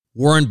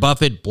Warren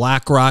Buffett,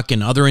 BlackRock,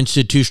 and other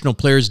institutional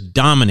players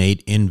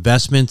dominate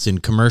investments in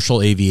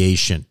commercial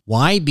aviation.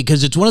 Why?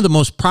 Because it's one of the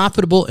most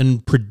profitable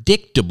and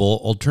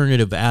predictable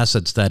alternative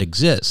assets that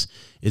exists,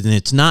 and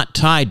it's not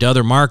tied to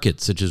other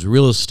markets such as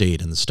real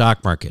estate and the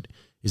stock market.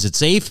 Is it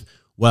safe?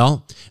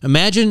 Well,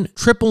 imagine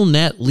triple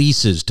net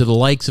leases to the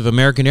likes of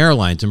American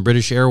Airlines and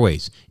British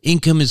Airways.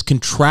 Income is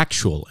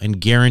contractual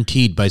and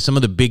guaranteed by some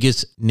of the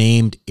biggest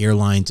named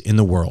airlines in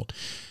the world.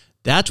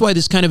 That's why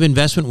this kind of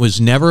investment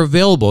was never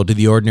available to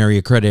the ordinary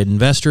accredited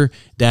investor.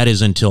 That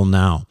is until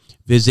now.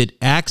 Visit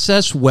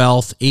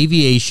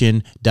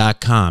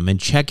accesswealthaviation.com and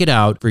check it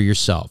out for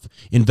yourself.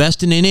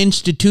 Invest in an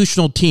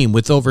institutional team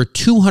with over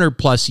 200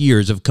 plus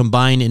years of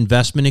combined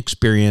investment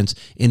experience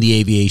in the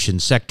aviation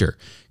sector.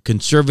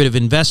 Conservative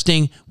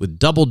investing with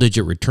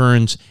double-digit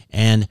returns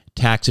and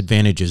tax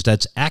advantages.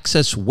 That's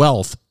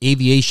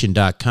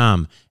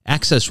accesswealthaviation.com.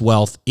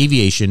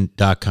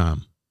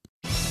 accesswealthaviation.com.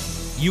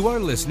 You are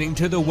listening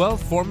to the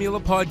Wealth Formula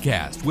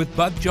Podcast with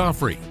Buck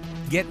Joffrey.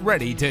 Get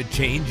ready to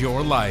change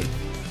your life.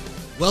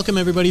 Welcome,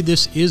 everybody.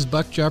 This is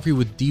Buck Joffrey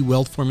with the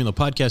Wealth Formula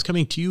Podcast,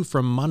 coming to you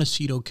from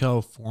Montecito,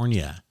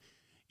 California.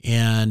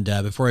 And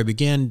before I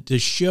begin the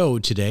show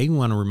today, I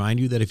want to remind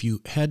you that if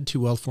you head to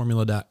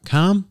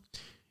wealthformula.com,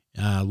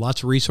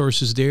 lots of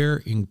resources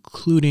there,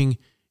 including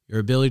your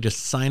ability to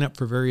sign up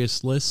for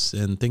various lists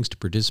and things to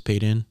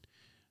participate in,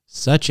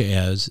 such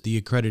as the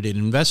Accredited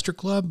Investor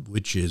Club,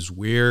 which is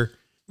where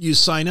you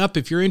sign up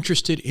if you're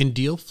interested in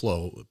deal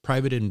flow,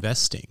 private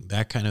investing,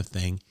 that kind of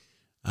thing.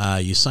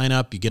 You sign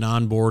up, you get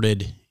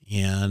onboarded,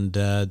 and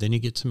then you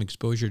get some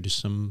exposure to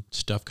some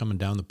stuff coming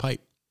down the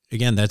pipe.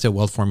 Again, that's at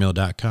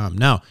wealthformula.com.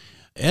 Now,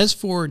 as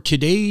for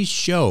today's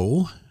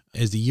show,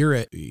 as the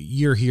year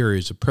here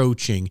is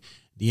approaching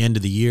the end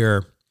of the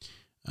year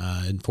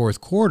in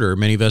fourth quarter,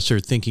 many of us are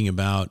thinking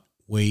about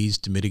ways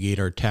to mitigate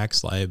our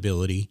tax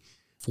liability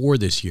for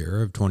this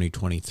year of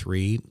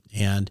 2023.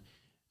 And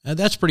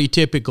that's pretty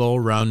typical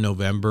around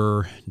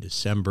November,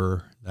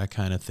 December, that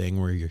kind of thing,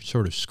 where you're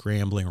sort of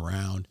scrambling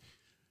around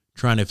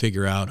trying to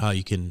figure out how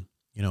you can,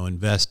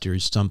 invest or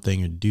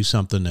something and do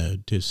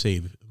something to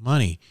save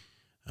money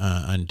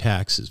on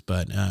taxes.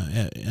 But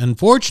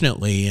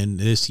unfortunately, in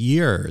this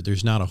year,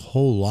 there's not a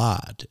whole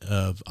lot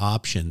of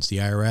options. The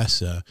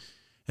IRS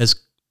has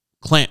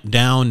clamped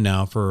down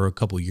now for a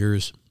couple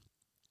years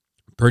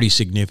pretty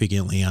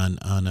significantly on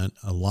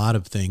a lot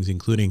of things,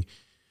 including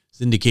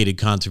syndicated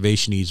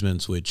conservation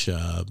easements, which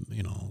a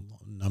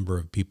number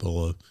of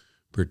people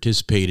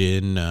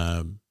participated in.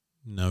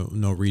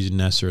 No reason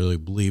necessarily to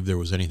believe there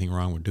was anything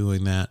wrong with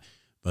doing that,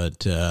 but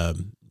the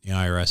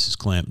IRS has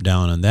clamped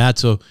down on that.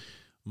 So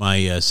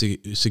my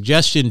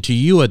suggestion to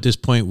you at this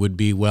point would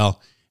be,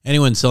 well,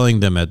 anyone selling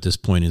them at this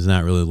point is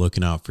not really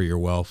looking out for your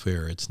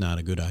welfare. It's not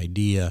a good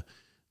idea.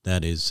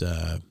 That is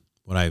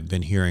what I've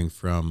been hearing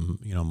from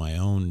my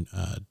own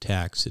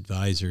tax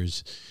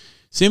advisors.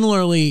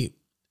 Similarly,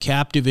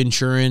 captive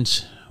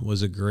insurance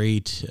was a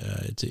great,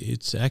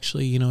 it's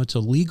actually, it's a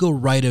legal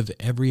right of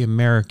every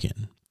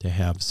American to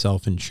have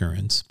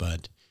self-insurance,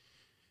 but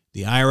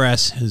the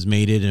IRS has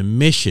made it a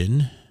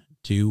mission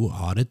to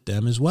audit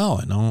them as well.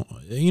 And,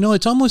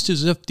 it's almost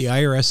as if the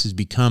IRS has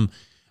become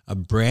a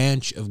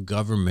branch of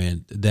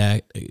government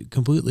that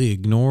completely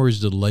ignores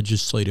the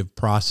legislative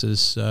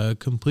process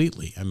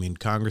completely. I mean,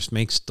 Congress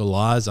makes the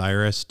laws,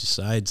 IRS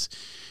decides,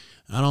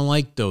 I don't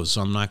like those, so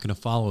I'm not going to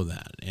follow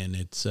that. And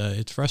it's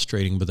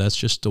frustrating, but that's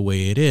just the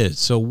way it is.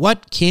 So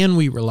what can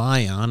we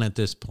rely on at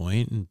this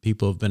point? And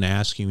people have been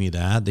asking me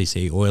that. They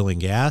say oil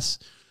and gas.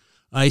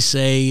 I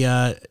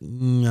say,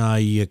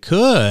 you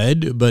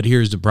could, but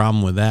here's the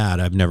problem with that.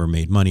 I've never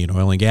made money in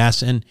oil and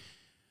gas. And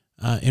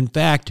in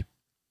fact,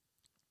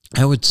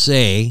 I would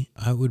say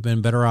I would have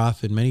been better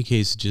off in many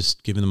cases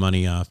just giving the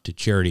money off to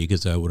charity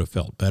because I would have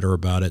felt better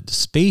about it. The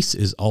space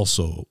is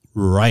also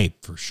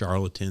ripe for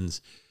charlatans.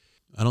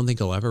 I don't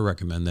think I'll ever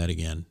recommend that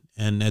again.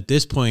 And at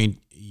this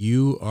point,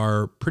 you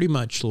are pretty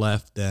much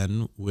left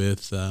then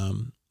with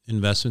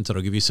investments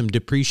that'll give you some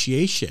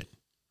depreciation,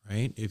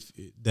 right?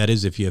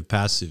 If you have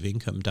passive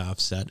income to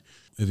offset.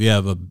 If you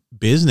have a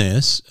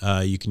business,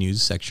 you can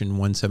use Section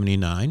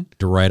 179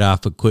 to write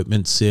off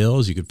equipment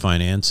sales. You could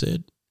finance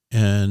it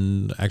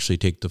and actually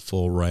take the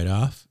full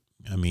write-off.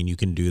 I mean, you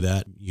can do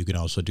that. You can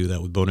also do that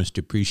with bonus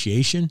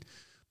depreciation,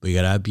 but you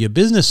got to be a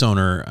business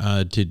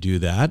owner to do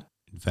that.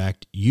 In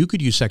fact, you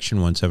could use Section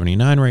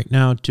 179 right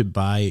now to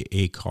buy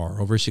a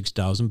car over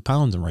 6,000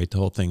 pounds and write the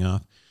whole thing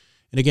off.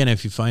 And again,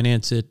 if you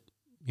finance it,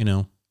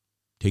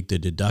 take the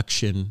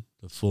deduction,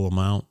 the full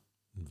amount,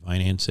 and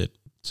finance it.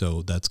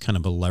 So that's kind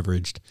of a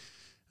leveraged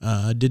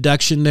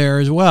deduction there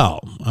as well.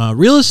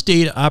 Real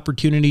estate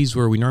opportunities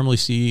where we normally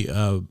see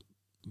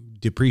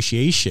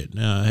depreciation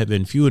have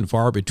been few and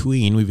far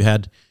between. We've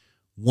had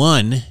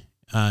one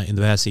in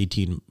the past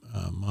 18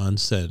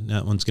 months.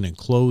 That one's going to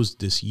close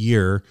this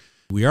year.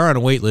 We are on a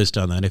wait list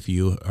on that. If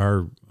you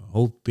are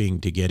hoping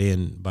to get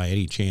in by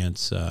any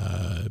chance,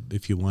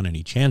 if you want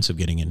any chance of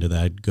getting into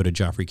that, go to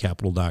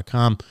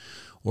joffreycapital.com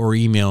or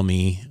email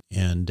me,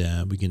 and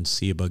we can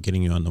see about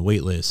getting you on the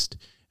wait list.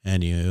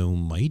 and you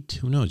might,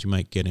 who knows, you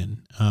might get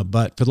in.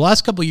 But for the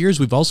last couple of years,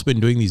 we've also been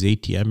doing these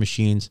ATM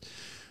machines.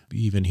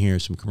 You even hear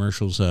some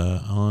commercials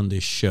on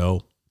this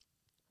show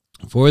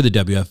for the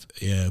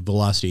WF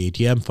Velocity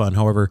ATM Fund.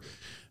 However,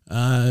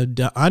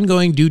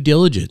 ongoing due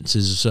diligence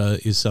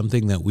is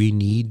something that we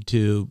need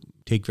to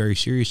take very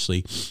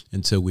seriously,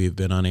 and so we've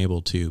been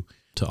unable to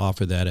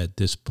offer that at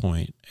this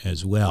point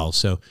as well.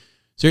 So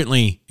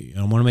certainly,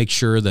 I want to make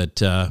sure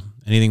that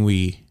anything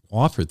we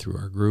offer through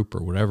our group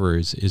or whatever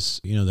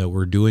is that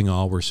we're doing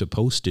all we're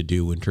supposed to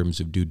do in terms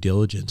of due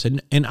diligence,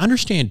 and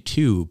understand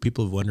too.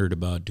 People have wondered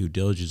about due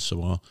diligence. So,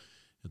 well,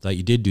 I thought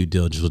you did due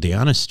diligence. Well, the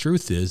honest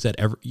truth is that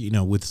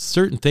with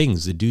certain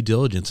things, the due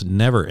diligence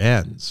never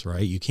ends.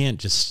 Right? You can't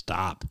just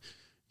stop.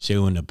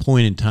 So, in a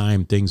point in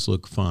time, things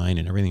look fine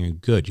and everything is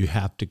good. You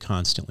have to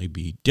constantly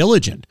be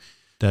diligent.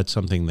 That's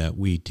something that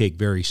we take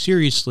very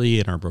seriously,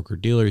 and our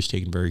broker-dealers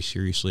take it very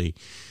seriously.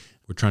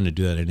 We're trying to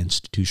do that at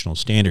institutional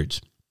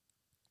standards.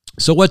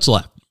 So what's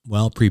left?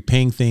 Well,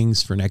 prepaying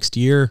things for next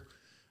year.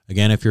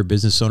 Again, if you're a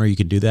business owner, you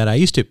can do that. I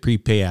used to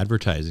prepay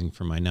advertising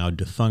for my now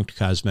defunct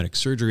cosmetic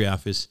surgery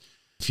office.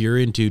 If you're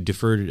into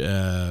deferred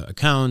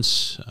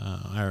accounts,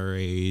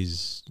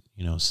 IRAs,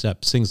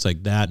 SEPs, things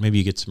like that, maybe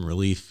you get some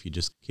relief. You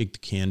just kick the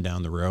can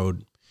down the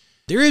road.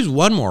 There is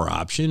one more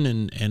option,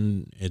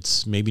 and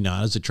it's maybe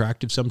not as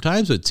attractive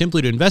sometimes, but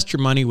simply to invest your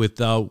money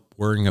without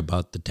worrying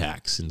about the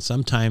tax. And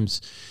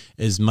sometimes,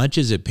 as much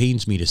as it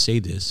pains me to say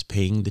this,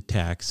 paying the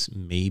tax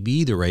may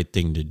be the right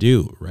thing to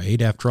do, right?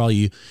 After all,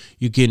 you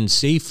can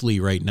safely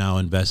right now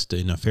invest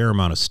in a fair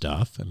amount of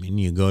stuff. I mean,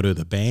 you go to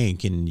the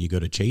bank and you go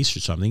to Chase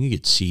or something, you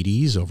get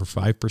CDs over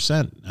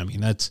 5%. I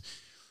mean, that's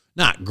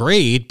not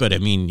great, but I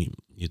mean,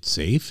 it's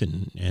safe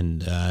and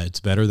it's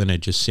better than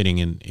it just sitting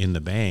in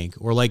the bank.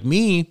 Or like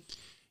me,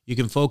 you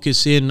can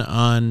focus in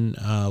on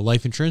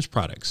life insurance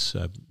products.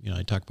 I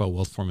talk about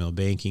Wealth Formula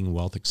Banking,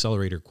 Wealth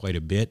Accelerator quite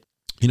a bit.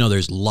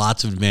 There's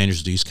lots of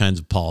advantages to these kinds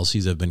of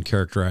policies that have been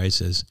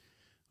characterized as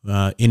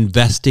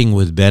investing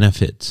with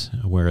benefits,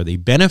 where the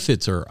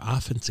benefits are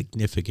often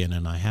significant,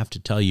 and I have to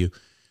tell you,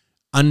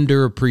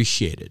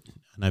 underappreciated.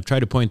 And I've tried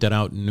to point that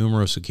out on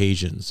numerous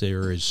occasions.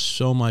 There is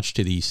so much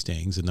to these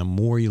things, and the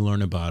more you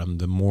learn about them,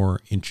 the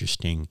more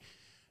interesting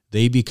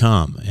they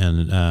become.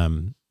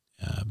 And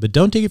but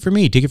don't take it from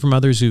me. Take it from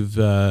others who've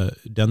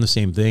done the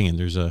same thing.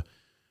 And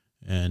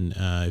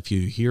if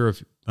you hear a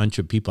bunch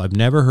of people, I've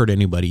never heard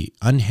anybody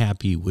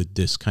unhappy with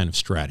this kind of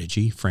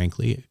strategy,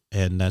 frankly,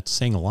 and that's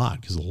saying a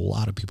lot because a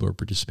lot of people are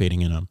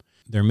participating in them.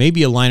 There may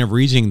be a line of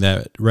reasoning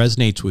that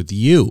resonates with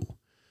you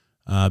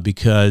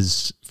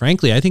because,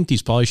 frankly, I think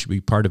these policies should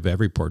be part of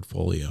every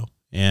portfolio.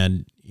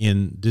 And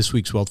in this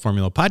week's Wealth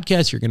Formula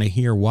podcast, you're going to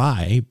hear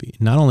why,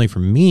 not only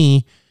from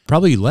me,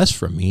 probably less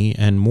from me,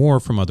 and more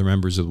from other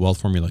members of the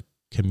Wealth Formula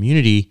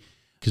community.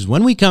 Because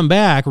when we come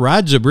back,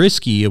 Rod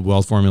Zabriskie of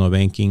Wealth Formula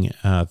Banking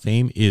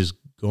fame is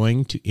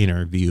going to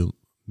interview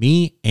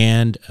me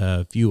and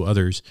a few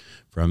others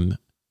from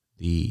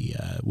the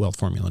Wealth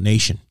Formula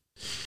Nation.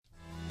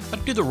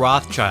 What do the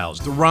Rothschilds,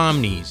 the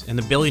Romneys, and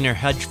the billionaire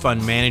hedge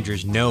fund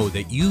managers know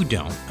that you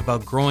don't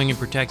about growing and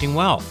protecting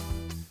wealth?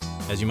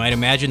 As you might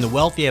imagine, the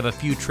wealthy have a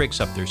few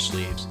tricks up their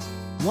sleeves.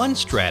 One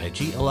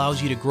strategy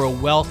allows you to grow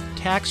wealth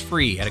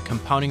tax-free at a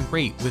compounding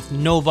rate with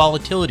no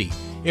volatility.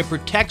 It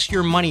protects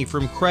your money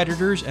from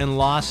creditors and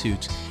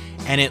lawsuits,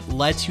 and it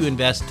lets you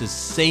invest the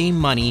same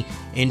money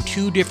in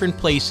two different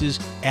places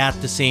at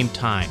the same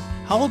time.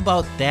 How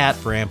about that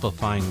for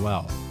amplifying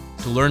wealth?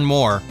 To learn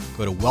more,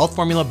 go to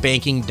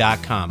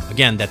wealthformulabanking.com.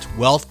 Again, that's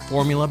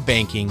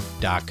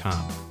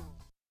wealthformulabanking.com.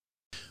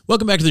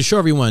 Welcome back to the show,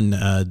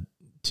 everyone.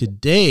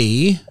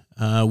 Today,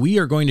 we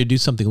are going to do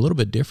something a little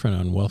bit different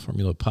on Wealth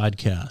Formula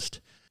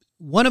Podcast.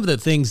 One of the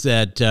things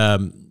that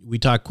we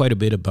talk quite a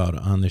bit about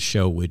on the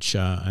show, which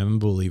I'm a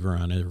believer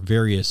on, are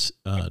various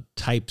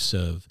types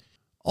of,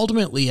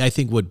 ultimately, I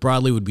think what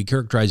broadly would be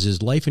characterized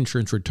as life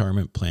insurance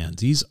retirement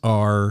plans. These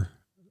are,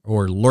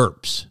 or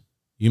LIRPs.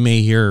 You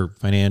may hear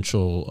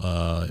financial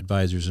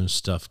advisors and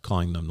stuff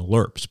calling them the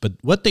LIRPs, but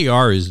what they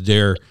are is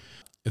they're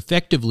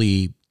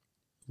effectively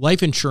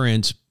life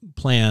insurance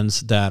plans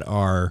that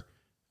are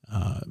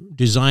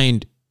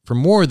designed for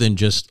more than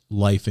just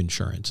life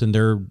insurance, and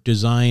they're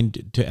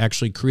designed to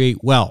actually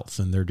create wealth,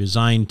 and they're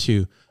designed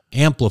to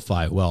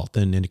amplify wealth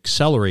and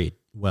accelerate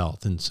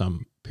wealth in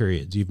some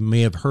periods. You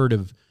may have heard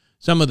of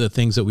some of the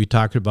things that we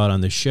talked about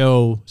on the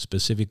show,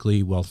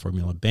 specifically Wealth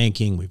Formula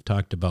Banking. We've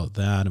talked about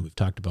that, and we've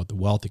talked about the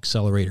Wealth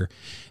Accelerator.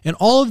 And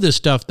all of this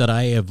stuff that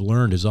I have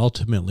learned has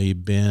ultimately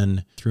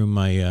been through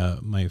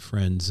my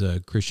friends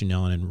Christian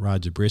Allen and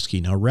Rod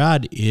Zabriskie. Now,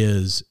 Rod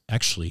is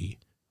actually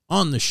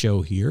on the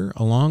show here,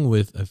 along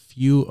with a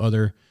few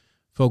other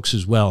folks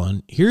as well.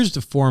 And here's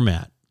the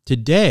format.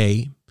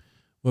 Today,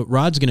 what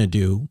Rod's going to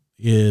do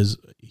is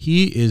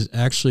he is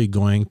actually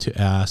going to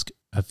ask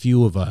a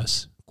few of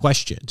us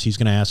questions. He's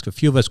going to ask a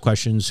few of us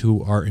questions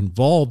who are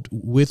involved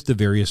with the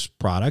various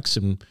products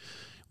and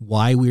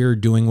why we're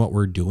doing what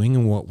we're doing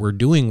and what we're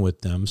doing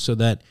with them, so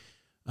that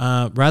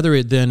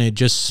rather than it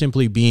just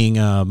simply being,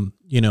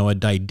 a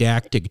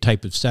didactic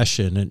type of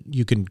session, and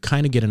you can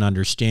kind of get an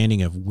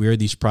understanding of where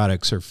these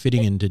products are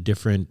fitting into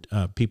different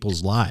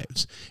people's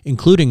lives,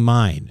 including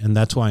mine. And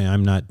that's why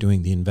I'm not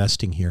doing the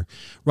investing here.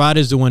 Rod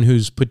is the one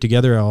who's put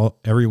together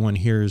everyone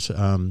here's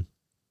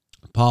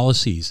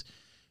policies.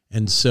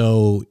 And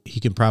so he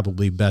can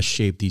probably best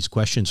shape these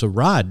questions. So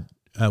Rod,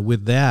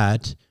 with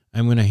that,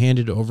 I'm going to hand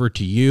it over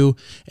to you,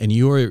 and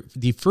you're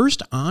the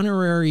first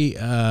honorary,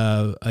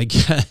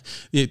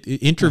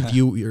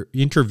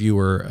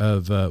 interviewer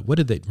of what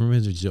did they remember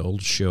these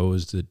old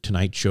shows, the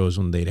Tonight shows,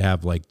 when they'd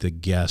have like the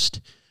guest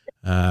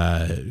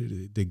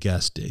in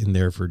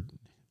there for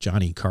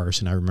Johnny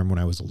Carson. I remember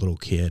when I was a little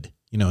kid,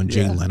 and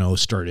Jay Leno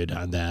started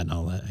on that and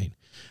all that.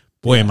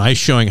 Boy, am I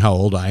showing how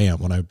old I am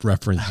when I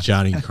reference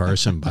Johnny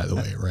Carson, by the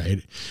way,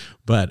 right?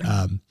 But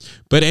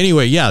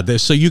anyway,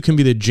 so you can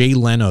be the Jay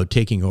Leno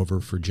taking over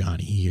for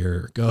Johnny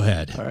here. Go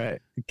ahead. All right.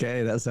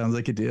 Okay, that sounds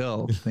like a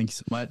deal. Thank you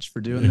so much for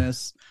doing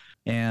this.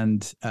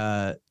 And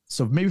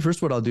so maybe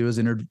first what I'll do is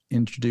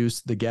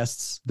introduce the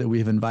guests that we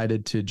have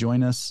invited to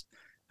join us,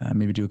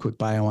 maybe do a quick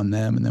bio on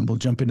them, and then we'll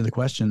jump into the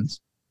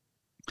questions.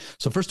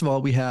 So first of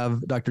all, we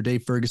have Dr.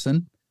 Dave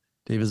Ferguson.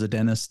 Dave is a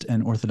dentist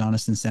and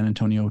orthodontist in San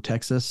Antonio,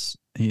 Texas.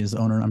 He is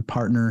owner and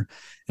partner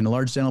in a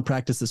large dental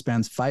practice that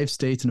spans 5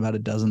 states and about a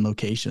dozen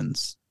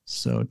locations.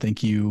 So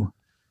thank you,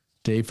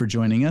 Dave, for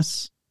joining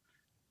us.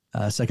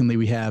 Secondly,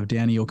 we have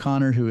Danny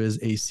O'Connor, who is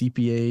a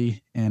CPA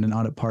and an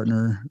audit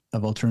partner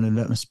of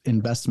alternative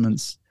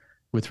investments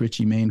with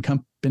Ritchie May &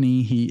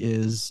 Company.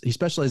 He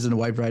specializes in a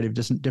wide variety of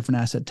different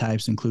asset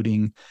types,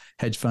 including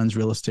hedge funds,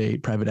 real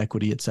estate, private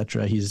equity, et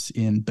cetera. He's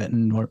in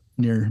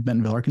near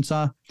Bentonville,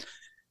 Arkansas.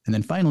 And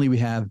then finally, we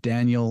have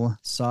Daniel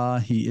Saw.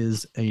 He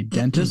is a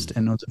dentist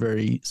and owns a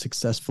very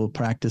successful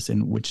practice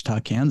in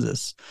Wichita,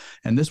 Kansas.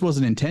 And this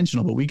wasn't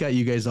intentional, but we got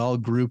you guys all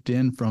grouped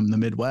in from the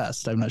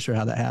Midwest. I'm not sure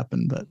how that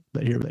happened,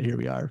 but here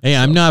we are. Hey,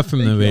 I'm not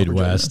from the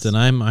Midwest, and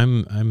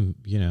I'm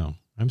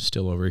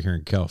still over here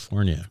in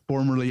California.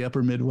 Formerly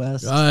Upper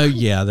Midwest.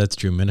 Yeah, that's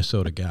true.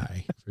 Minnesota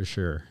guy for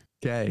sure.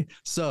 Okay.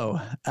 So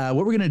what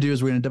we're going to do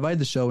is we're going to divide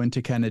the show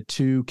into kind of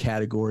 2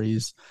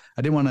 categories.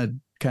 I didn't want to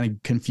kind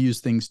of confuse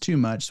things too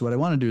much. So what I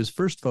want to do is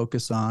first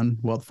focus on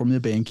wealth formula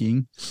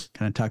banking,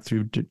 kind of talk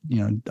through,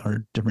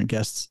 our different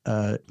guests'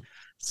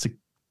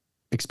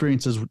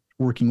 experiences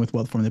working with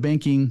wealth formula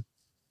banking.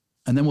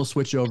 And then we'll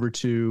switch over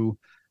to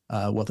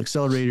Wealth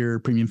Accelerator,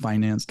 premium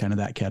finance, kind of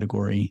that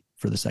category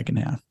for the second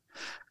half.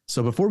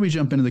 So before we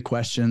jump into the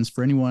questions,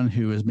 for anyone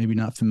who is maybe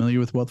not familiar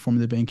with wealth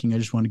formula banking, I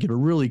just want to give a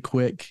really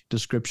quick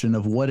description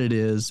of what it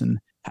is and,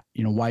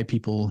 why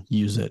people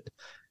use it.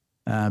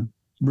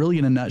 Really,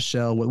 in a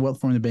nutshell, what wealth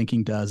formula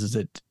banking does is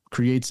it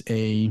creates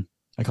I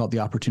call it the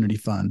opportunity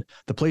fund,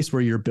 the place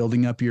where you're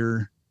building up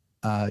your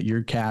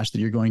cash that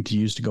you're going to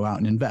use to go out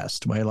and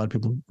invest. Why a lot of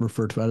people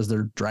refer to it as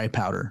their dry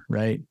powder,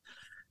 right?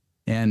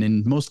 And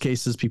in most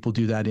cases, people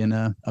do that in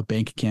a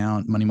bank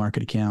account, money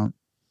market account,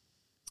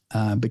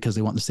 because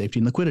they want the safety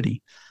and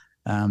liquidity.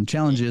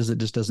 Challenge is it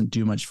just doesn't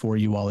do much for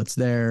you while it's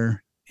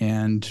there.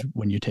 And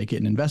when you take it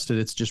and invest it,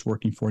 it's just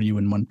working for you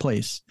in one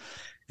place.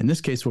 In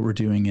this case, what we're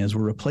doing is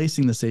we're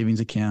replacing the savings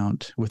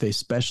account with a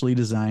specially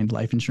designed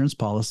life insurance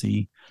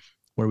policy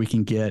where we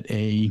can get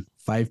a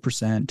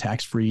 5%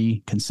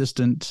 tax-free,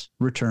 consistent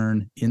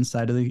return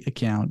inside of the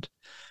account.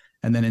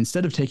 And then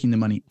instead of taking the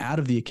money out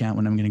of the account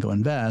when I'm going to go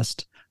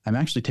invest, I'm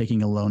actually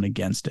taking a loan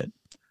against it.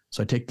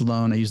 So I take the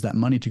loan, I use that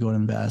money to go and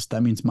invest.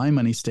 That means my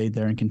money stayed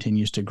there and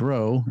continues to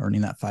grow,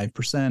 earning that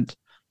 5%,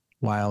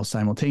 while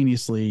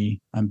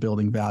simultaneously I'm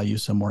building value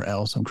somewhere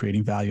else. I'm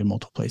creating value in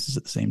multiple places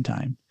at the same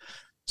time.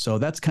 So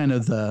that's kind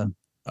of a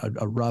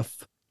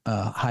rough,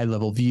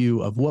 high-level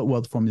view of what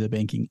wealth formula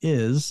banking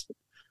is.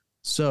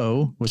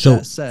 So with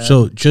that said,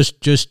 so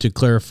just to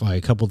clarify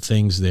a couple of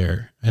things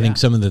there, I think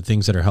some of the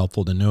things that are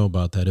helpful to know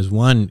about that is,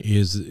 one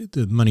is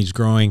the money's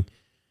growing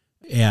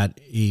at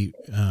a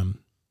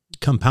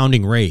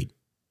compounding rate,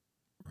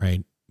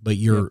 right? But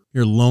your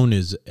loan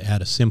is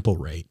at a simple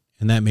rate,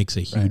 and that makes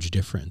a huge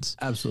difference.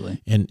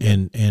 Absolutely.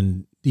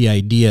 And the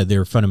idea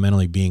there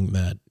fundamentally being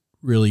that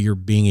really you're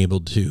being able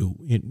to,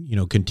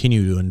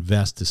 continue to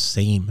invest the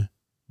same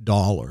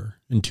dollar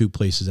in 2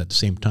 places at the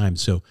same time.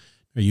 So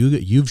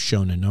you've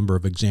shown a number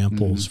of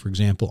examples, for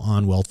example,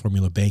 on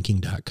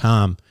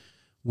wealthformulabanking.com,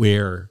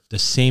 where the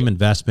same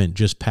investment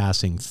just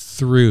passing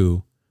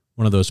through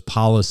one of those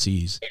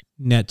policies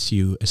nets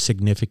you a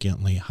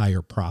significantly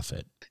higher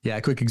profit. Yeah,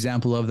 a quick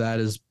example of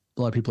that is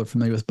a lot of people are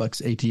familiar with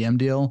Buck's ATM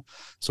deal.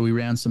 So we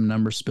ran some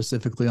numbers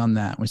specifically on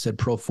that. We said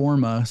pro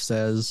forma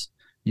says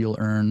you'll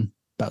earn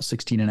about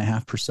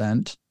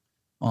 16.5%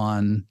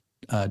 on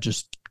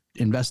just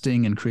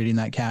investing and creating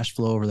that cash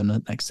flow over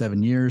the next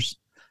 7 years.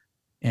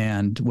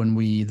 And when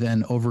we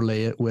then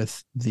overlay it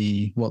with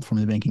the wealth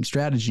formula banking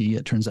strategy,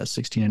 it turns that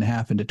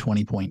 16.5 into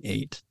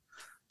 20.8.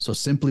 So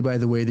simply by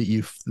the way that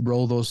you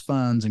roll those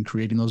funds and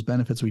creating those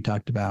benefits we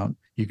talked about,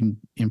 you can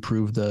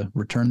improve the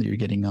return that you're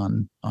getting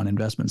on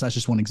investments. That's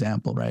just one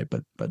example, right?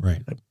 But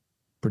a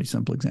pretty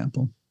simple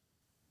example.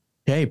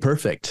 Okay,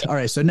 perfect. All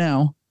right. So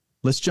now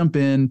let's jump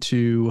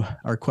into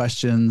our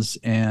questions.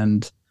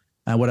 And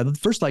what I'd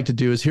first like to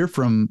do is hear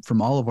from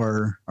all of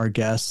our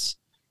guests.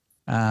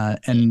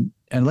 And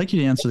I'd like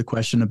you to answer the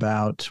question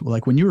about,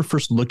 like, when you were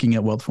first looking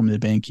at wealth formula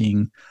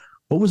banking,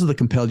 what was it that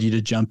compelled you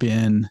to jump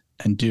in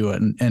and do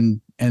it?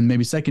 And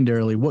maybe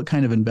secondarily, what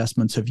kind of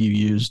investments have you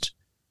used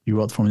your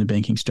wealth formula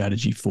banking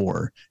strategy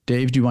for?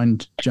 Dave, do you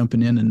mind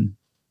jumping in and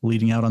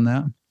leading out on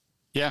that?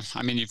 Yeah,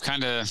 I mean, you've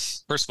kind of,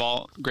 first of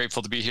all,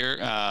 grateful to be here.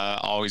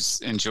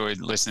 Always enjoyed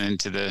listening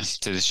to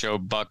the show.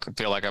 Buck, I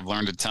feel like I've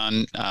learned a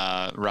ton.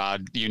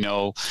 Rod,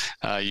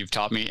 you've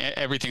taught me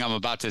everything I'm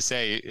about to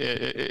say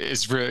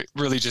is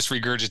really just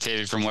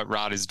regurgitated from what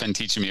Rod has been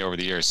teaching me over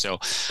the years. So,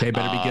 okay,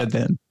 better be good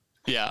then.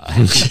 Yeah.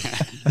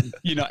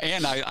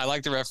 And I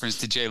like the reference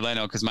to Jay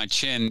Leno because my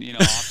chin,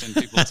 often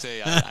people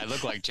say I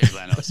look like Jay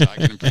Leno, so I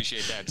can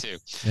appreciate that too.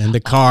 And the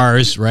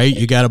cars, right?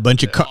 You got a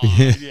bunch of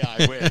cars. Yeah,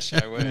 I wish,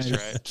 right?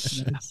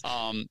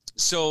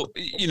 So,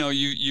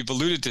 you've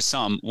alluded to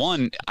some.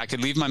 One, I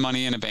could leave my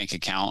money in a bank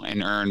account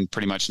and earn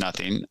pretty much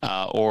nothing,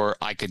 or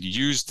I could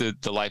use the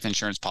life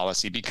insurance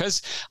policy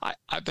because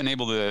I've been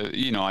able to,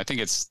 I think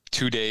it's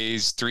 2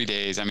 days, 3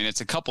 days. I mean, it's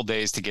a couple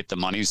days to get the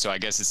money. So I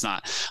guess it's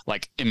not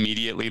like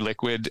immediately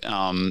liquid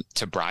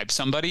to bribe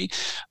somebody.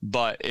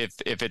 But if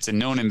it's a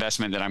known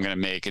investment that I'm going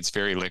to make, it's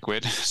very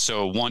liquid.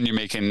 So one, you're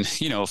making,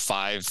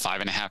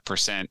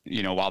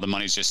 5.5%, while the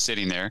money's just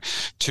sitting there.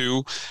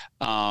 Two,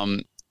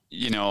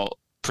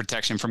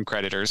 protection from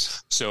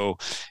creditors. So,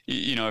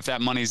 if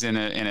that money's in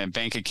a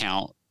bank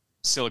account,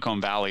 Silicon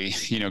Valley,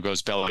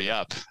 goes belly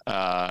up,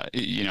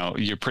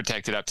 you're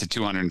protected up to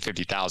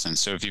 250,000.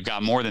 So if you've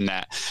got more than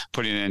that,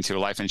 putting it into a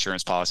life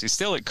insurance policy,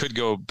 still it could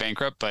go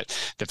bankrupt. But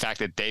the fact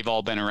that they've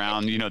all been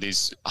around,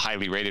 these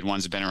highly rated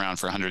ones have been around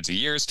for hundreds of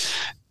years.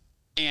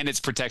 And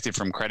it's protected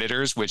from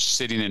creditors, which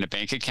sitting in a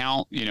bank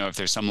account, if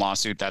there's some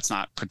lawsuit, that's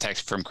not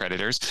protected from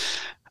creditors.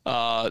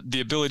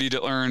 The ability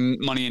to earn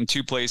money in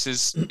two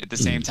places at the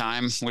same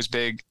time was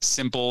big.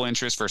 Simple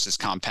interest versus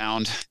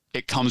compound.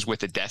 It comes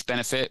with a death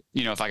benefit.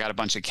 If I got a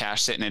bunch of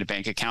cash sitting in a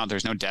bank account,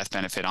 there's no death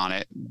benefit on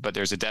it, but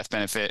there's a death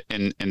benefit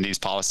in these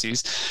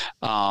policies.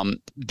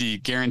 The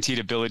guaranteed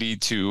ability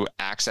to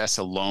access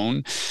a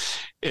loan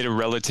at a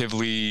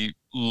relatively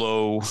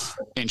low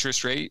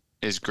interest rate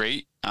is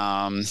great.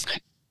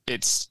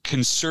 It's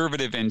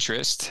conservative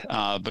interest,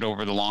 but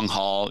over the long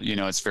haul,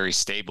 it's very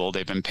stable.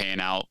 They've been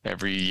paying out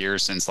every year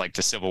since like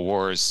the Civil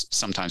War is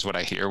sometimes what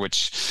I hear,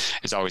 which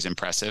is always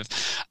impressive.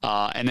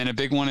 And then a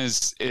big one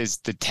is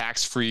the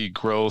tax-free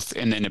growth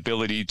and then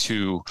ability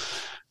to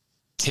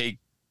take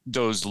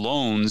those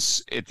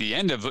loans at the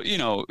end of,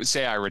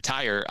 say I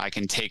retire, I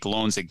can take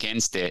loans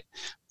against it.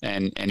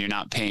 And you're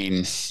not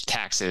paying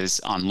taxes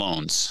on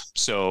loans.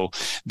 So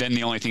then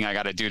the only thing I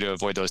got to do to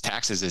avoid those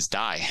taxes is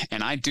die.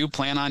 And I do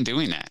plan on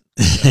doing that.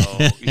 So,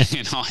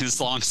 as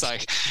long as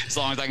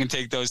I can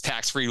take those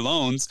tax-free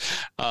loans,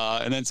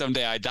 and then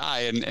someday I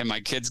die and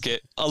my kids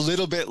get a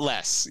little bit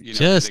less,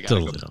 just a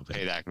little bit.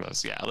 Pay that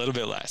close. Yeah, a little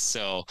bit less.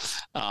 So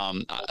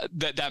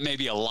that may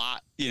be a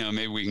lot,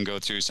 maybe we can go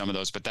through some of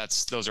those, but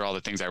those are all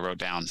the things I wrote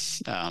down.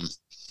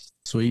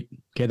 Sweet.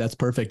 Okay. That's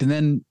perfect. And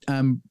then,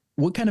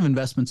 what kind of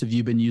investments have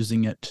you been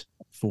using it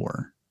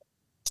for?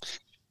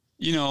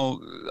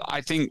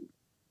 I think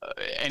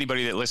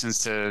anybody that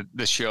listens to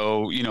the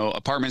show,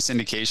 apartment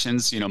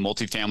syndications,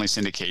 multifamily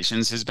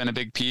syndications has been a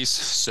big piece.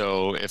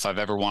 So if I've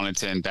ever wanted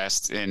to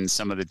invest in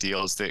some of the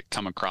deals that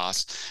come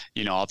across,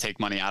 I'll take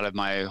money out of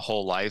my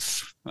whole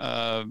life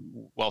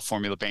wealth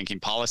formula banking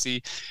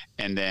policy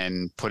and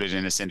then put it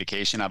in a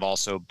syndication. I've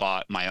also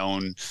bought my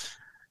own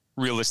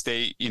real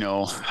estate,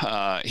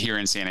 here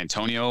in San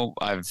Antonio.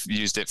 I've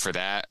used it for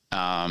that.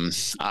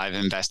 I've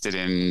invested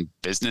in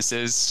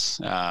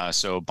businesses,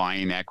 so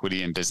buying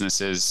equity in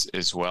businesses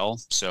as well.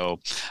 So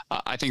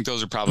I think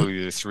those are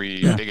probably the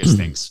three biggest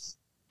things.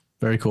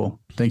 Very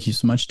cool. Thank you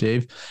so much,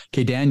 Dave.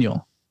 Okay,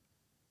 Daniel,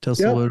 tell us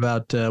a little bit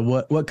about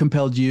what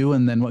compelled you,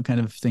 and then what kind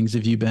of things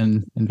have you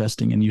been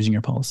investing in using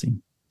your policy?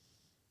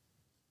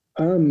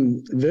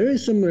 Very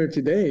similar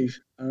to Dave.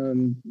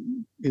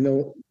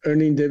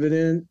 Earning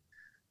dividend,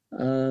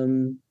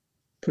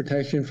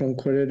 protection from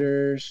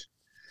creditors.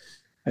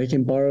 I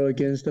can borrow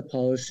against the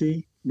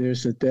policy.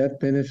 There's a death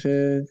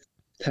benefit,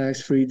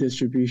 tax-free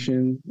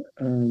distribution.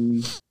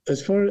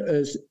 As far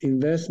as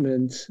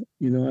investments,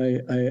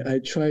 I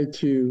try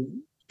to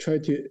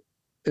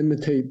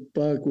imitate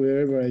Buck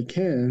wherever I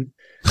can.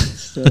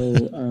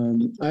 So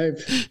I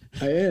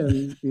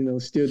am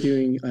still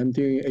doing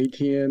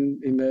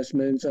ATM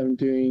investments. I'm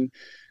doing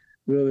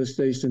real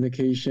estate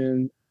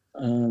syndication.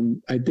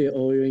 I did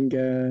oil and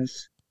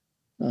gas.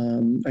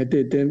 I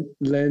did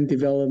land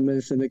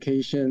development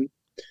syndication,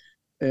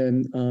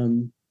 and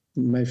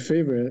my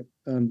favorite,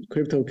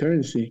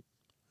 cryptocurrency.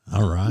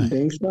 All right.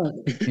 Thanks, Buck.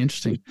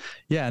 Interesting.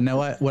 Yeah.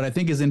 Now, what I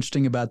think is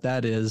interesting about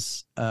that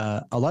is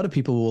a lot of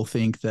people will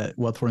think that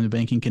wealth formula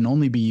banking can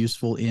only be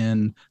useful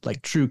in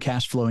like true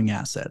cash flowing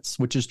assets,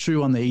 which is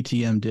true on the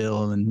ATM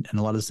deal, and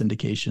a lot of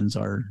syndications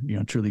are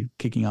truly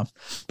kicking off.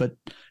 But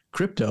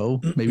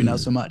crypto, maybe not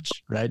so much,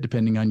 right?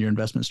 Depending on your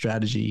investment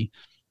strategy.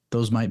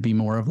 those might be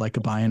more of like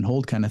a buy and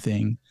hold kind of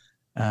thing.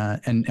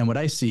 And what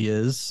I see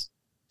is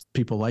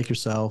people like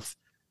yourself,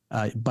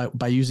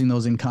 by using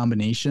those in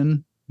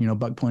combination,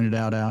 Buck pointed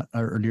out,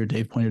 or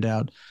Dave pointed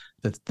out,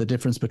 that the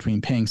difference between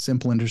paying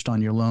simple interest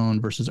on your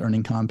loan versus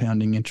earning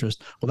compounding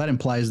interest. Well, that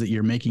implies that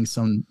you're making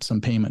some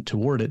payment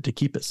toward it to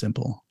keep it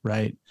simple,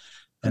 right?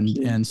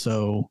 And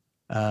so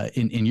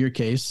in your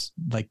case,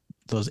 like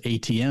those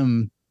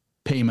ATM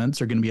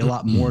payments are going to be a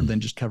lot more than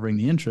just covering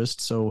the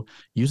interest. So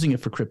using it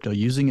for crypto,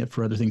 using it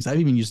for other things. I've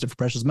even used it for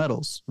precious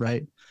metals,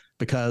 right?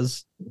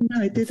 Because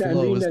the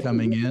flow is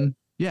coming in.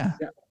 Yeah.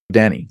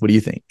 Danny, what do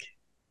you think?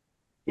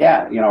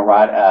 Yeah,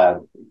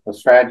 Rod, the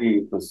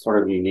strategy was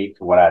sort of unique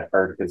to what I'd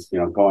heard because,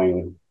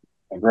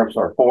 I grew up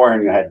sort of poor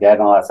and you had debt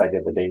and all that. So I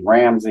did the Dave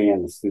Ramsey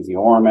and the Susie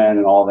Orman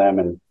and all them.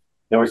 And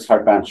they always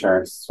talk about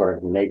insurance sort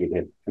of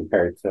negative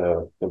compared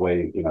to the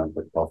way,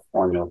 the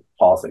formula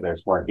policy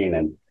there's working.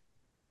 And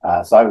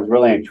so I was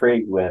really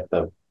intrigued with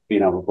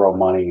being able to grow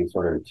money in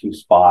sort of two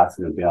spots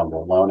and being able to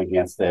loan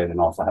against it and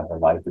also have the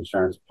life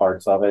insurance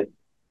parts of it.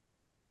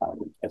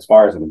 As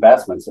far as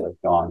investments that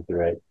have gone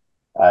through it,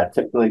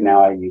 typically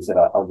now I use it,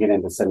 I'll get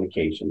into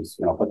syndications,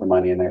 put the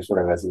money in there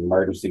sort of as an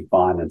emergency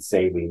fund and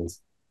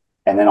savings.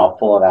 And then I'll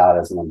pull it out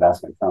as an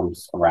investment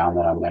comes around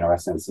that I'm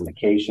interested in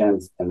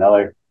syndications.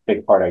 Another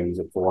big part I use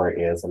it for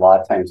is a lot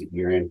of times at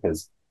year end,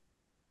 because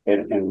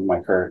in my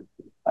current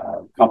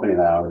company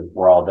that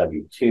we're all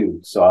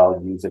W-2. So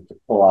I'll use it to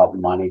pull out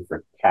money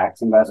for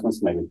tax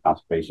investments, maybe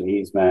conservation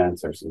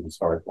easements or some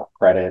historical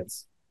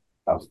credits,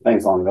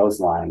 things along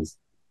those lines.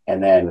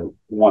 And then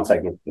once I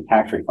get the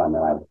tax refund,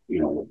 then I,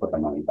 will put the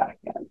money back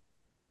in.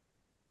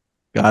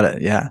 Got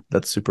it. Yeah,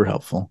 that's super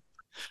helpful.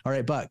 All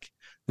right, Buck.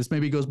 This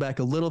maybe goes back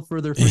a little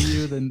further for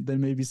you than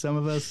maybe some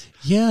of us.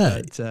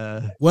 Yeah.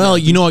 But, well,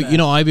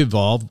 I've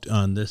evolved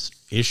on this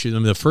issue. I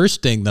mean, the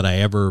first thing that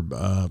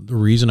the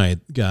reason I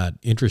got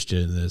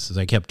interested in this is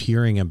I kept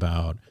hearing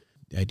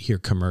I'd hear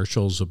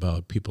commercials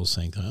about people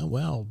saying, oh,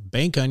 well,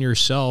 bank on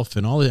yourself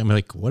and all that. I'm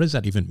like, what does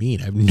that even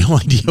mean? I have no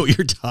idea what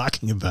you're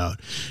talking about.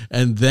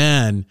 And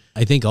then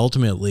I think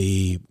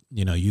ultimately,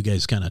 you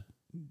guys kind of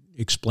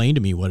explained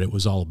to me what it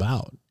was all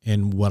about.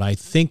 And what I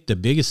think the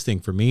biggest thing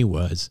for me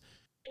was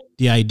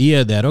the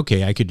idea that,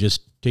 okay, I could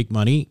just take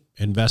money,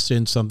 invest it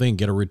in something,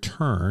 get a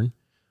return.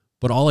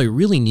 But all I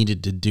really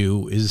needed to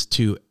do is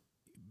to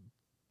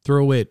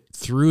throw it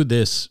through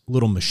this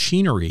little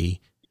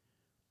machinery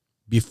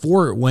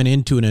before it went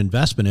into an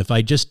investment. If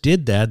I just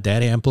did that,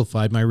 that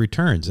amplified my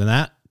returns. And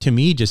that to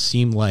me just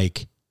seemed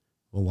like,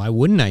 well, why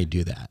wouldn't I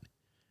do that?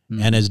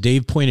 Mm-hmm. And as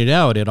Dave pointed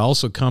out, it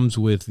also comes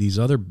with these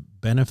other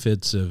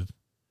benefits of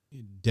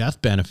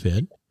death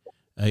benefit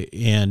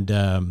and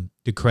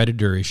the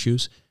creditor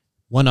issues.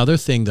 One other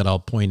thing that I'll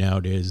point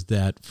out is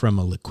that from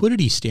a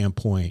liquidity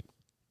standpoint,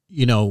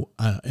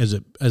 as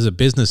a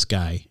business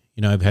guy,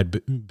 I've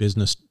had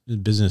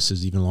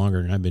businesses even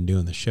longer than I've been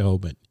doing the show,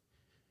 but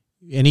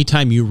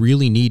anytime you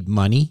really need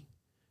money,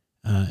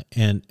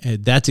 and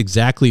that's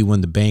exactly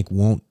when the bank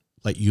won't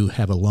let you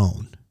have a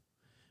loan,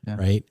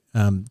 right?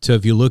 So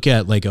if you look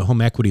at like a home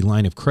equity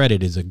line of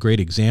credit is a great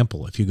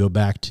example. If you go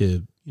back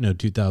to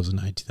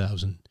 2009,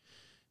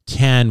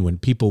 2010, when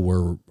people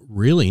were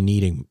really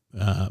needing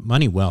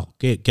money, well,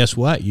 guess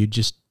what?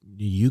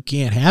 You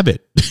can't have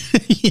it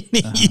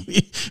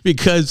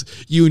because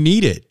you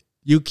need it.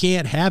 You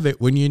can't have it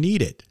when you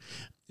need it.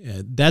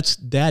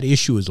 That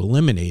issue is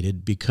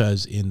eliminated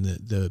because in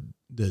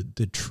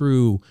the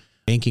true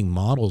banking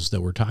models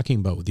that we're talking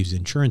about with these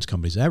insurance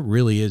companies, that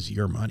really is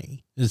your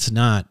money. It's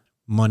not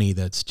money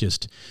that's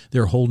just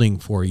they're holding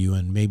for you,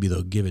 and maybe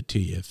they'll give it to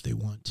you if they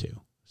want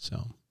to.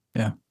 So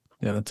yeah,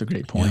 that's a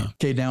great point. Yeah.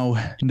 Okay, now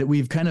that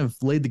we've kind of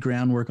laid the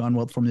groundwork on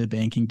wealth formula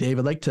banking, Dave,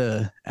 I'd like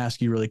to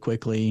ask you really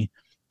quickly,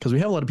 because we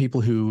have a lot of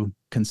people who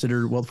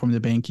consider wealth formula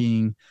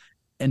banking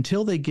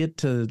until they get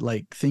to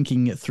like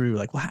thinking it through,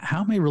 like, well,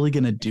 how am I really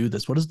going to do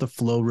this? What does the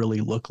flow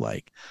really look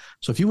like?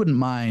 So if you wouldn't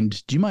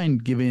mind, do you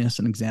mind giving us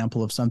an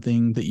example of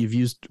something that you've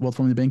used wealth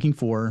formula banking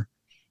for?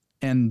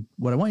 And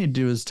what I want you to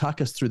do is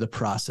talk us through the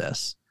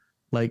process,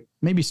 like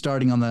maybe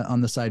starting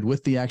on the side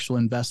with the actual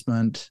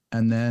investment.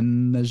 And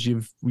then as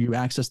you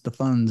accessed the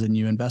funds and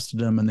you invested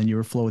them and then you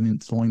were flowing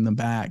them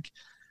back,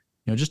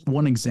 just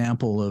one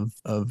example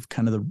of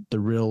kind of the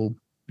real,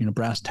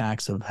 brass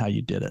tacks of how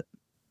you did it.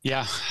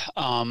 Yeah.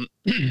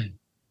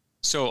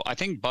 So I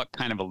think Buck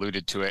kind of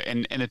alluded to it.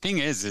 And the thing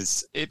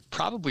is it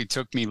probably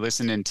took me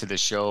listening to the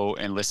show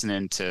and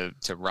listening to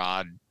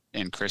Rod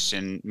and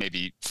Christian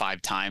maybe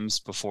 5 times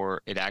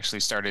before it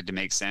actually started to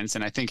make sense.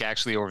 And I think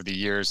actually over the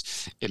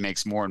years, it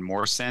makes more and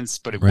more sense,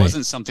 but it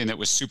wasn't something that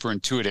was super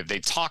intuitive. They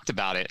talked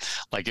about it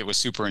like it was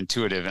super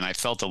intuitive, and I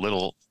felt a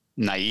little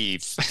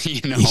naive,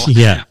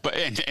 Yeah. But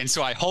and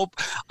so I hope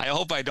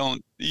I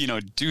don't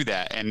do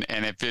that. And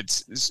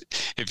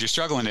if you're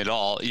struggling at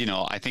all,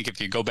 I think if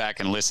you go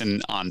back and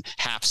listen on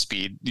half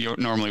speed,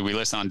 normally we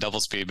listen on double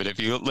speed, but if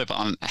you live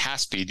on half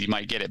speed, you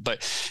might get it.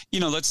 But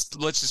let's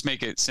just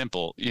make it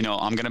simple.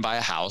 I'm going to buy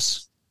a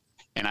house.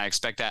 and I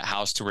expect that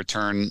house to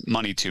return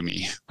money to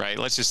me, right?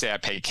 Let's just say I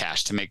pay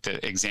cash to make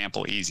the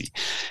example easy.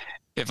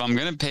 If I'm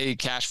going to pay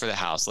cash for the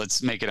house,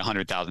 let's make it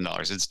 $100,000.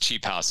 It's a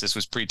cheap house. This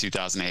was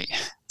pre-2008.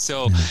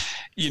 So,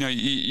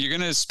 you're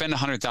going to spend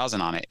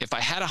 $100,000 on it. If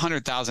I had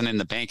 $100,000 in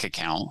the bank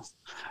account,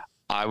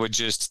 I would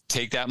just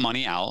take that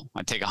money out.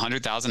 I'd take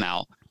 $100,000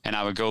 out and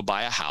I would go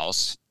buy a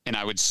house and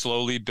I would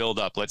slowly build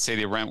up. Let's say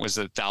the rent was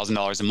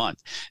 $1,000 a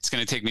month. It's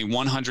going to take me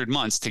 100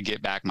 months to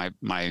get back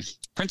my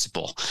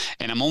principal.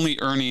 And I'm only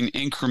earning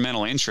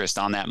incremental interest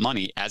on that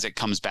money as it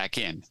comes back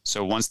in.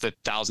 So once the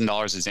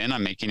 $1,000 is in,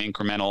 I'm making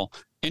incremental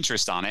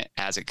interest on it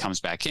as it comes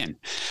back in.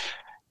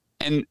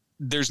 And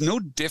there's no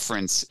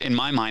difference in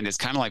my mind. It's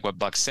kind of like what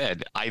Buck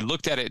said. I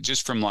looked at it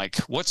just from like,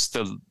 what's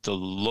the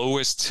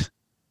lowest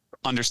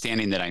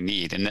understanding that I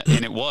need? And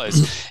it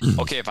was,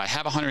 okay, if I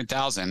have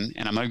 100,000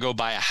 and I'm going to go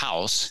buy a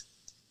house,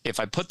 if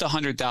I put the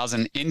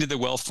 100,000 into the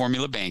Wealth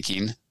Formula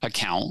Banking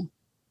account,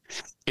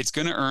 it's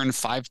going to earn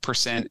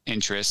 5%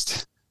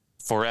 interest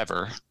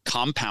forever,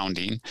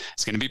 compounding.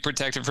 It's going to be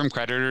protected from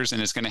creditors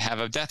and it's going to have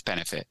a death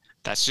benefit.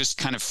 That's just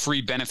kind of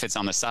free benefits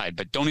on the side,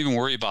 but don't even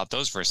worry about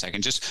those for a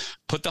second. Just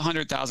put the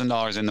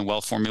 $100,000 in the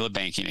Wealth Formula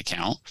Banking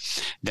account.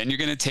 Then you're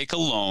going to take a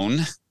loan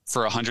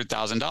for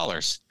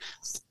 $100,000.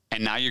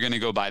 And now you're going to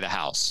go buy the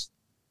house.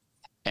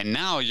 And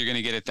now you're going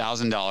to get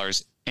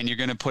 $1,000 and you're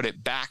going to put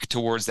it back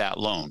towards that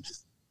loan.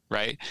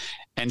 Right.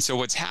 And so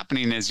what's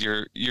happening is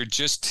you're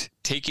just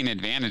taking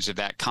advantage of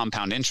that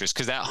compound interest,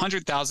 because that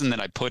 100,000 that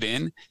I put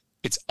in,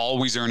 it's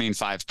always earning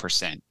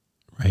 5%.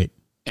 Right.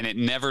 And it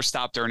never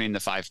stopped earning the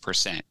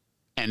 5%.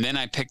 And then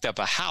I picked up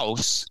a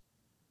house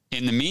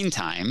in the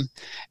meantime,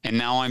 and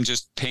now I'm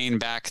just paying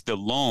back the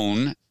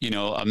loan,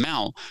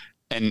 amount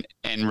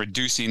and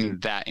reducing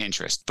that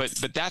interest. But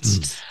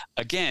that's,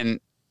 again,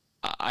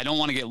 I don't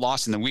want to get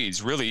lost in the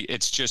weeds. Really,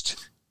 it's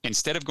just,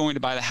 instead of going to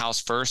buy the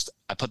house first,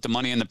 I put the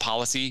money in the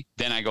policy,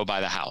 then I go buy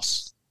the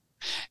house.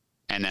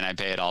 And then I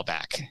pay it all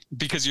back,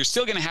 because you're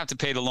still going to have to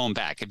pay the loan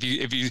back.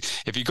 If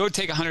you go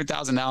take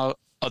 $100,000 out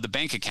of the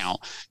bank account,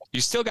 you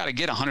still got to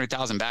get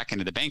 $100,000 back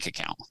into the bank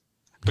account,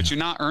 but you're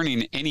not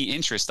earning any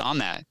interest on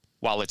that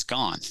while it's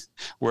gone.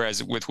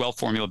 Whereas with Wealth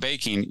Formula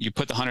Banking, you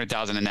put the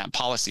 $100,000 in that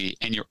policy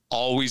and you're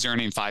always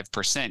earning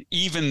 5%,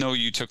 even though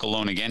you took a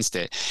loan against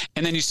it.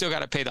 And then you still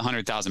got to pay the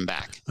 $100,000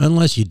 back.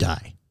 Unless you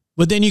die.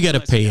 But then you got to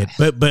pay it.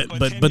 But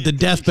the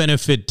death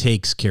benefit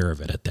takes care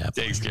of it at that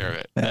point. Takes care of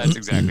it. That's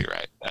exactly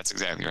right. That's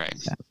exactly right.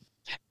 Yeah.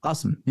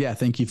 Awesome. Yeah.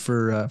 Thank you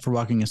for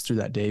walking us through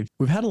that, Dave.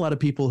 We've had a lot of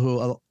people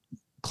who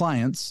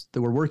clients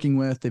that we're working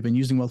with, they've been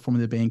using Wealth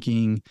Formula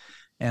Banking,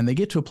 and they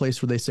get to a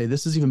place where they say,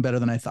 this is even better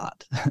than I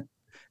thought.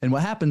 And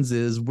what happens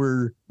is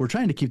we're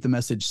trying to keep the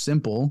message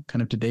simple,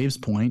 kind of to Dave's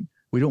point.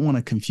 We don't want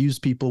to confuse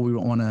people. We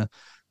don't want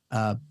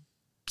to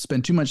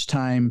spend too much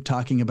time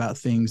talking about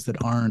things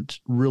that aren't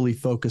really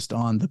focused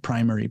on the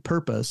primary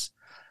purpose.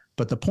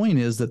 But the point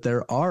is that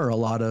there are a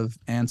lot of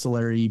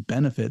ancillary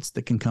benefits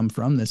that can come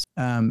from this.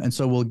 And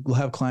so we'll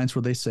have clients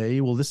where they say,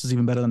 well, this is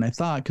even better than I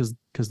thought,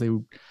 because they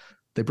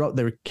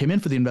came in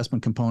for the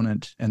investment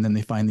component, and then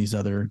they find these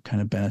other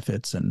kind of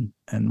benefits and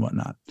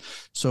whatnot.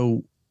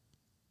 So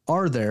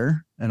are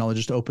there, and I'll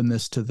just open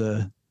this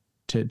to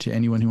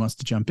anyone who wants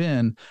to jump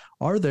in,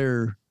 are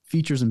there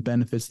features and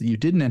benefits that you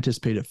didn't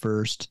anticipate at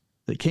first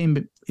that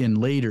came in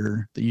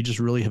later that you just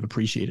really have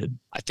appreciated?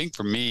 I think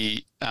for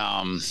me,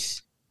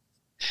 it's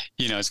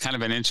kind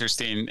of an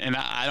interesting, and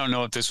I don't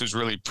know if this was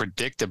really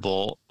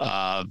predictable.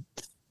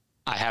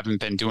 I haven't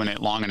been doing it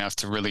long enough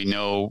to really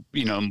know,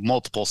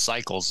 multiple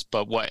cycles,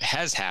 but what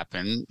has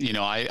happened,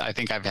 I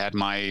think I've had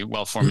my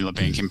Wealth Formula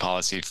Banking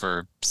policy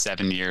for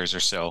 7 years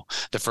or so.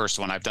 The first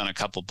one, I've done a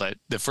couple, but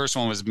the first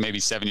one was maybe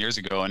 7 years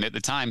ago. And at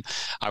the time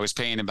I was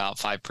paying about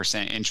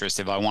 5% interest.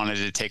 If I wanted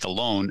to take a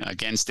loan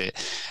against it,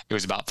 it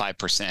was about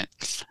 5%.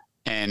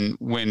 And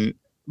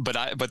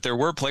but there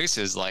were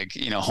places like,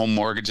 home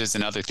mortgages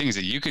and other things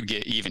that you could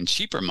get even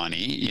cheaper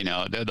money.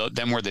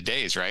 Them were the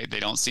days, right?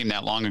 They don't seem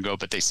that long ago,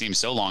 but they seem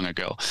so long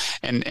ago.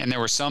 And there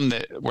were some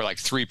that were like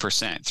 3%,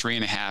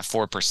 3.5%,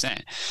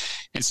 4%.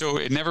 And so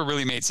it never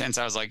really made sense.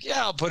 I was like,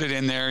 yeah, I'll put it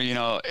in there,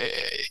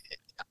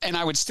 and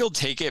I would still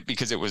take it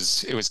because it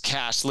was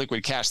cash,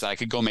 liquid cash that I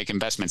could go make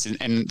investments.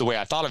 And the way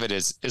I thought of it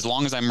is, as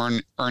long as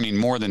I'm earning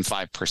more than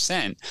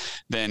 5%,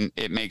 then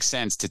it makes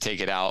sense to take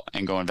it out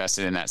and go invest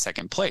it in that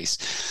second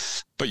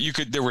place. But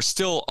there were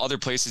still other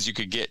places you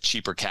could get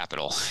cheaper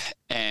capital.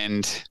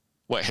 And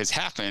what has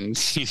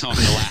happened, in the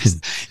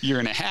last year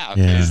and a half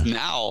is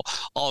now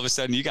all of a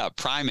sudden you got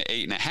prime at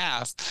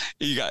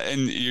 8.5,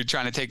 and you're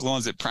trying to take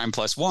loans at prime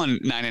plus 1,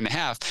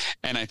 9.5.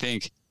 And I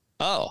think,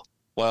 oh,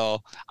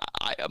 well,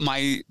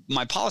 my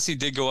policy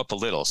did go up a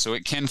little, so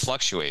it can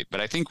fluctuate.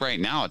 But I think right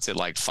now it's at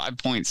like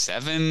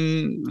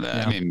 5.7.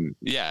 Yeah. I mean,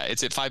 yeah,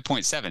 it's at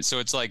 5.7. So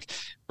it's like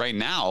right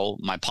now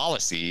my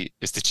policy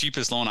is the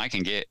cheapest loan I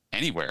can get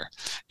anywhere,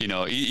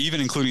 even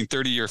including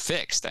 30-year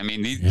fixed. I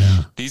mean,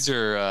 these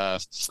are,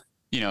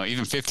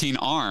 even 15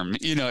 ARM,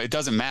 it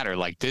doesn't matter.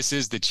 Like, this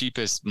is the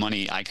cheapest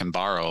money I can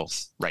borrow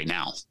right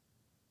now.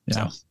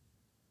 Yeah. So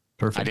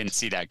Perfect. I didn't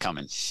see that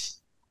coming.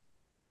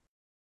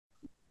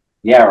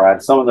 Yeah,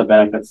 right. Some of the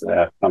benefits that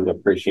I've come to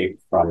appreciate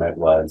from it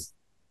was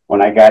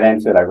when I got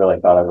into it, I really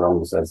thought of it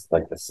almost as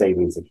like a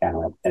savings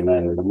account. And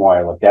then the more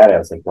I looked at it, I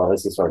was like, well,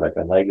 this is sort of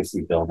like a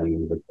legacy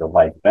building with the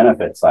life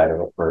benefit side of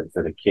it for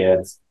the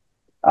kids.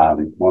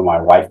 When my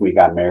wife and we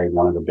got married,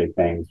 one of the big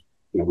things,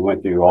 we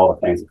went through all the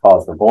things that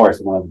cause divorce.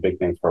 And one of the big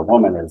things for a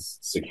woman is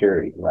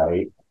security,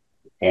 right?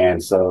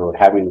 And so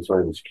having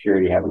sort of the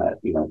security, having that,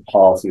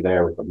 policy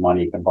there with the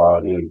money you can borrow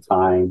at any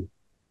time.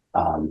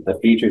 The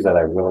features that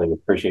I really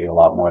appreciate a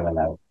lot more than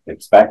I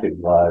expected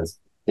was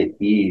the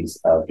ease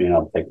of being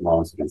able to take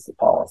loans against the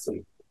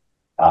policy.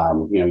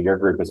 Your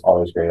group is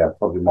always great. I've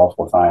told you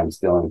multiple times,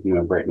 dealing with you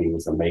and Brittany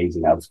was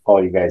amazing. I'll just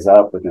call you guys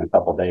up within a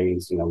couple of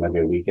days, maybe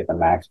a week at the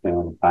max, depending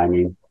on the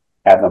timing,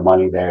 have the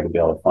money there to be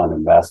able to fund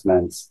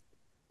investments,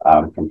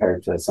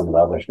 compared to some of the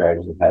other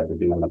strategies I've had to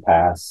do in the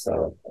past.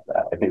 So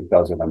I think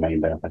those are the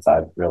main benefits.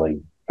 I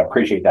really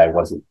appreciate that I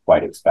wasn't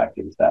quite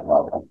expecting to that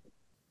level.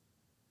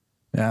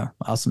 Yeah.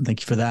 Awesome.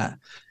 Thank you for that.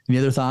 Any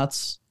other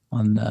thoughts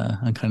on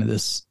kind of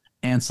this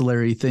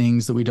ancillary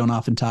things that we don't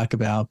often talk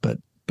about, but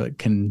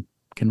can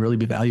really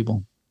be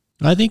valuable?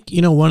 I think,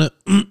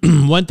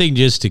 one thing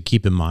just to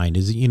keep in mind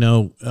is,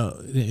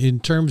 in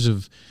terms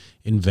of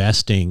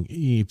investing,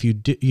 if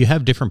you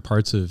have different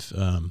parts of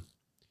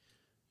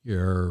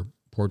your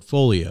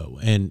portfolio,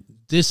 and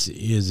this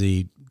is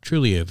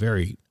truly a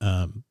very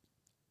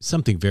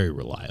something very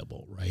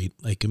reliable, right?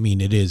 Like,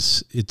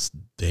 it's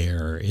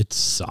there, it's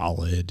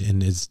solid.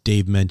 And as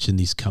Dave mentioned,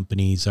 these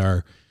companies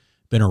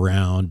been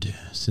around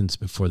since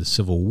before the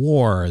Civil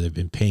War. They've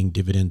been paying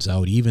dividends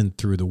out even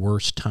through the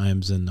worst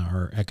times in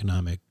our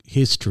economic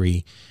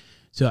history.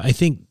 So I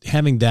think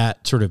having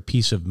that sort of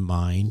peace of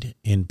mind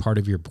in part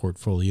of your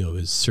portfolio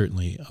is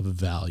certainly of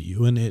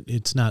value, and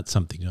it's not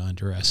something to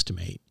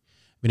underestimate.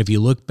 If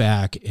you look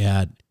back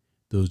at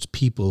those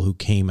people who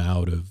came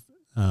out of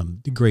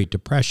the Great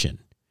Depression,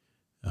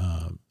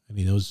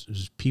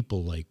 those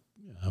people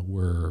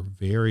were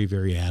very,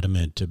 very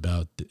adamant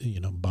about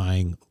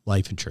buying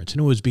life insurance,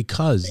 and it was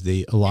because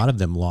a lot of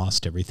them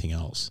lost everything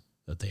else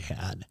that they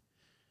had,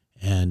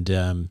 and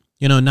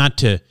not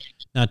to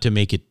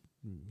make it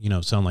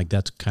sound like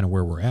that's kind of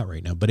where we're at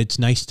right now, but it's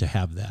nice to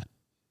have that,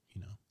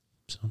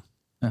 so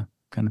yeah,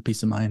 kind of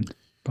peace of mind.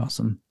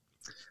 Awesome.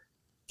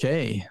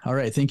 Okay. All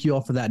right. Thank you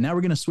all for that. Now we're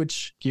going to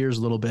switch gears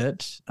a little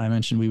bit. I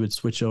mentioned we would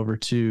switch over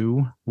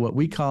to what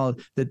we call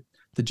the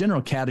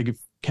general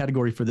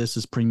category for this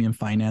is premium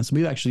finance.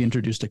 We've actually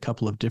introduced a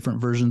couple of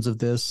different versions of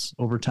this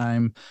over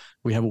time.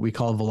 We have what we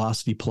call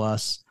Velocity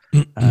Plus.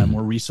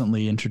 More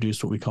recently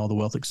introduced what we call the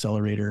Wealth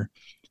Accelerator.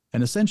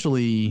 And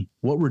essentially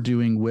what we're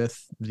doing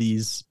with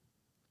this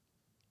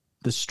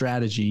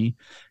strategy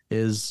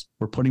is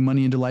we're putting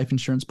money into life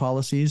insurance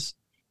policies,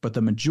 but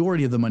the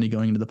majority of the money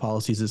going into the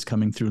policies is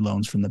coming through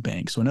loans from the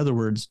bank. So in other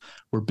words,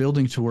 we're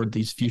building toward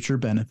these future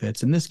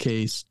benefits. In this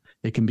case,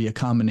 it can be a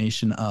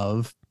combination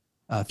of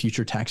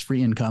future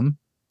tax-free income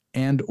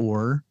and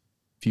or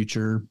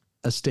future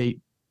estate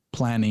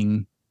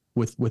planning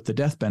with the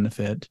death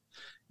benefit.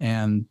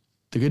 And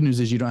the good news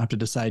is you don't have to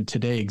decide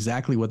today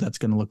exactly what that's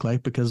going to look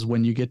like, because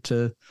when you get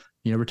to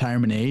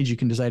retirement age, you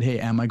can decide, hey,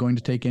 am I going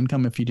to take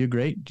income? If you do,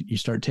 great, you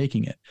start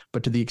taking it.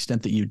 But to the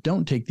extent that you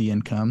don't take the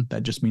income,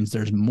 that just means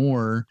there's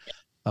more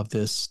of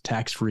this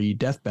tax-free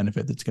death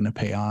benefit that's going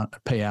to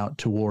pay out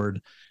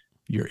toward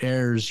your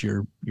heirs,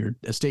 your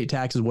estate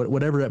taxes,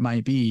 whatever it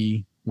might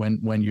be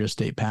when your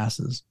estate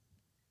passes.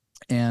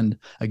 And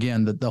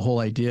again, the whole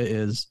idea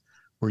is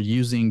we're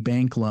using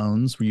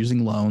loans,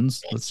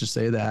 let's just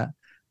say that,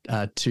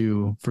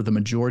 for the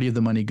majority of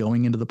the money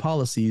going into the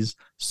policies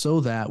so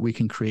that we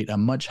can create a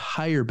much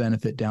higher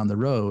benefit down the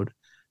road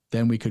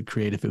than we could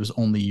create if it was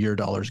only your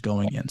dollars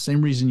going in.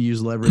 Same reason you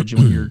use leverage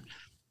when you're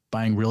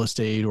buying real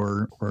estate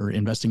or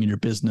investing in your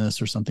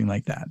business or something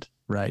like that,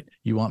 right?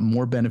 You want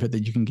more benefit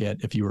that you can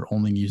get if you were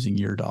only using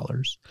your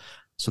dollars.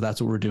 So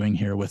that's what we're doing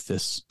here with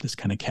this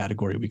kind of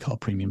category we call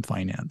premium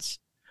finance.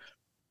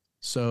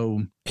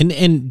 So,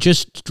 and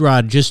just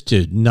Rod, just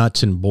to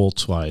nuts and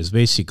bolts wise,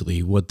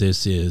 basically what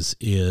this is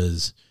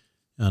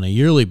on a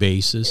yearly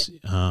basis.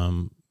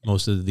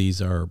 Most of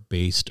these are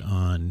based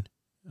on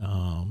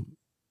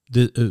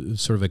the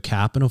sort of a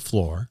cap and a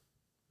floor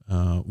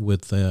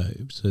with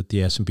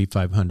the S&P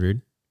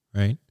 500,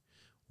 right?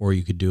 Or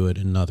you could do it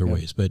in other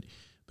ways, but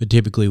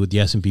typically with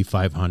the S&P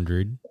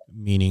 500,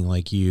 meaning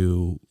like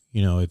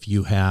if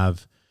you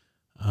have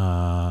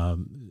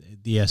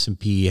the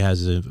S&P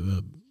has a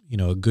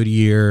good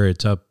year,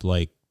 it's up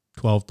like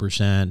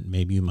 12%.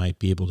 Maybe you might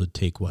be able to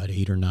take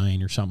 8 or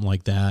 9 or something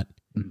like that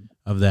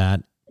of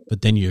that.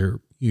 But then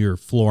your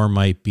floor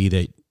might be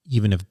that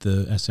even if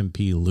the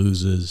S&P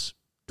loses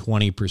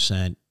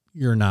 20%,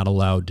 you're not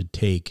allowed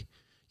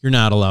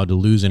to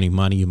lose any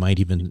money. You might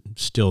even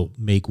still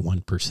make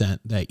 1%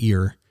 that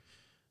year,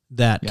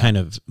 kind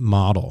of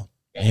model.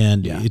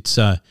 And it's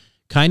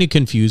kind of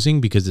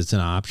confusing because it's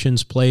an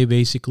options play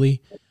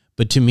basically.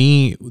 But to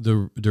me,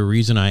 the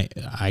reason I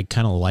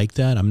kind of like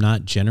that, I'm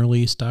not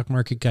generally a stock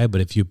market guy, but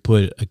if you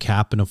put a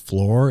cap and a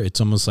floor, it's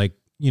almost like,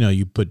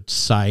 you put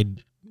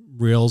side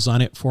rails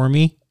on it for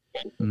me.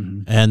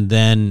 Mhm. And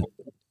then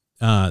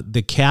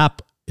the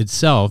cap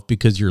itself,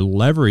 because you're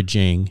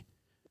leveraging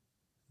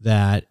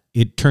that,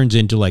 it turns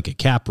into like a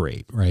cap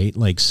rate, right?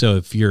 Like, so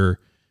if you're,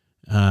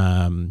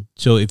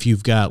 so if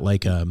you've got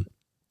like a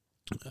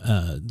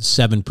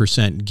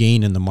 7%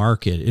 gain in the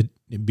market,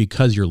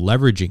 because you're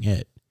leveraging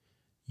it,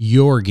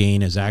 your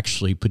gain is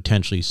actually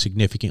potentially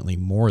significantly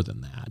more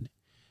than that.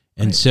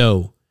 And Right.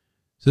 so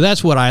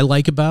that's what I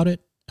like about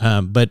it.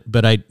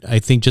 But I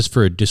think just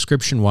for a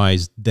description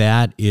wise,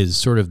 that is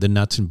sort of the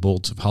nuts and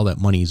bolts of how that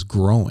money is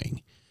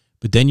growing.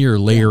 But then you're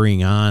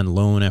layering on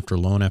loan after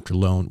loan after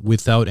loan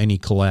without any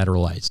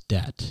collateralized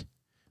debt,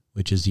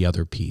 which is the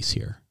other piece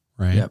here,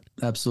 right? Yep,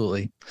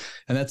 absolutely.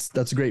 And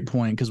that's a great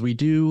point, because we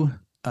do,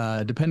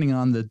 depending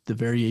on the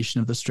variation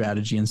of the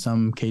strategy, in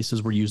some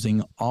cases we're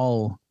using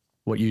all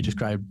what you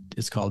described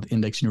is called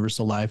Index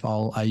Universal Life,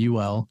 all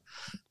IUL.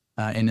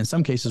 And in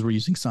some cases we're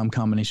using some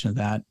combination of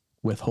that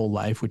with whole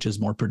life, which is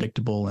more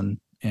predictable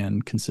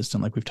and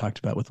consistent, like we've talked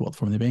about with Wealth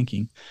Formula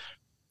Banking.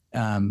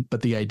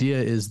 But the idea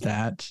is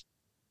that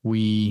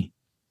we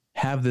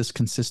have this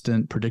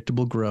consistent,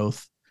 predictable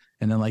growth.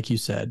 And then, like you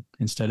said,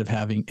 instead of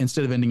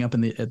ending up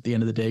at the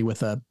end of the day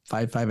with a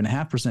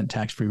 5.5%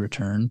 tax-free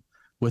return,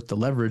 with the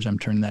leverage, I'm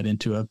turning that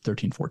into a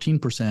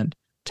 13-14%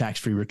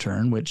 tax-free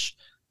return, which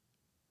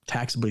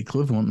taxably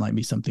equivalent might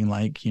be something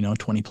like,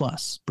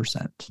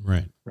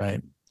 20+%.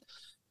 Right.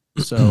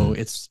 So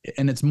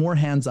it's more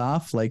hands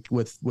off, like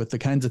with the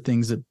kinds of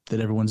things that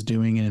everyone's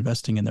doing and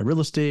investing in their real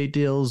estate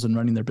deals and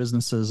running their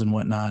businesses and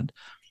whatnot.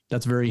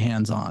 That's very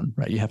hands on,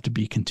 right? You have to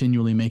be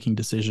continually making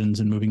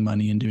decisions and moving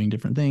money and doing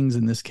different things.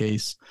 In this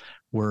case,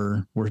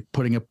 we're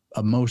putting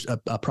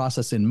a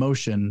process in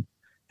motion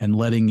and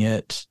letting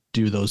it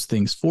do those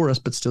things for us,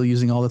 but still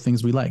using all the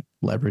things we like,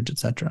 leverage,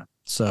 etc.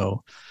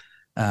 So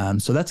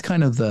that's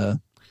kind of a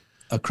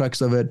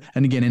crux of it.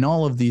 And again, in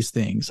all of these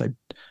things,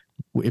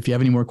 if you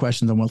have any more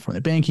questions on Wealth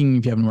Formula Banking,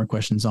 if you have any more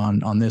questions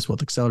on this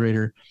Wealth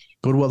Accelerator,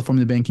 go to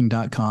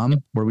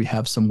wealthformulabanking.com, where we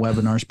have some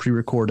webinars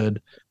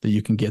pre-recorded that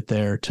you can get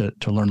there to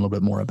learn a little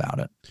bit more about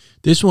it.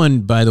 This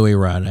one, by the way,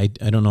 Rod, I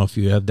don't know if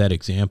you have that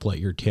example at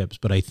your tips,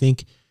 but I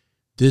think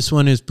this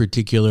one is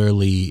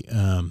particularly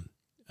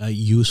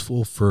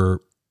useful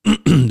for,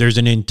 there's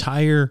an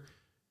entire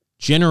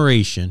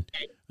generation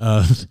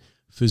of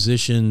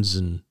physicians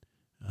and,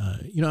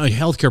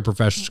 healthcare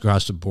professionals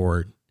across the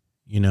board,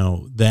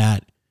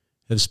 that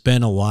have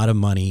spent a lot of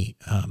money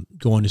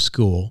going to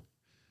school,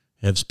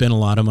 have spent a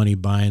lot of money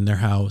buying their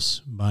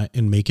house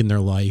and making their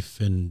life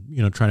and,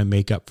 trying to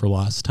make up for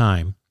lost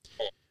time,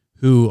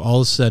 who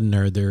all of a sudden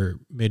are their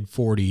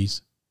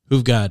mid-40s,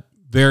 who've got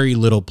very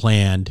little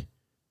planned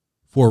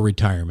for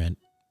retirement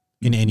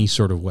in any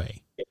sort of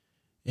way.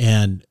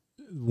 And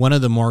one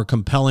of the more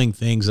compelling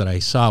things that I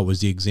saw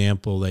was the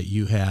example that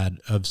you had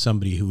of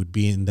somebody who would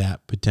be in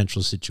that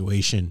potential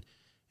situation.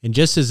 And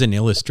just as an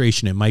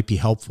illustration, it might be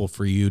helpful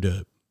for you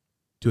to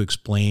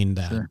explain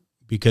that. Sure.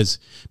 Because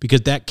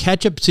that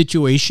catch-up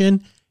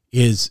situation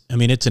is,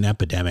 it's an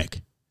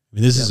epidemic.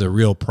 This is a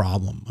real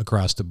problem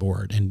across the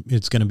board, and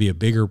it's going to be a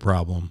bigger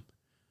problem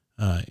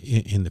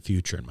in the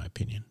future, in my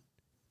opinion.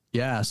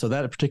 Yeah. So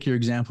that particular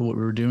example, what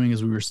we were doing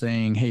is we were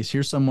saying, hey,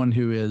 here's someone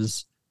who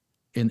is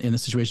in the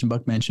situation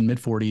Buck mentioned,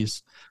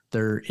 mid-40s.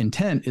 Their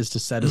intent is to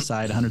set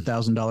aside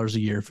 $100,000 a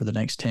year for the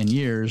next 10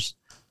 years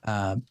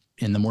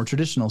in the more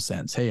traditional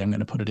sense. Hey, I'm going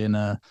to put it in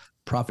a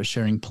profit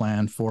sharing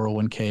plan,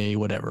 401k,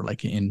 whatever,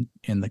 like in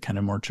the kind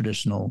of more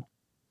traditional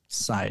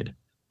side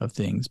of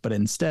things. But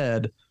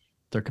instead,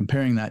 they're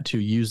comparing that to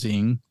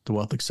using the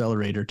Wealth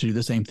Accelerator to do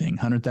the same thing,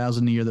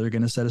 $100,000 a year that they're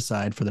going to set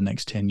aside for the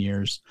next 10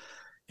 years.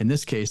 In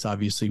this case,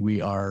 obviously,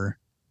 we are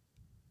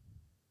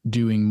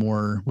doing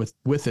more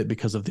with it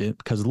because of the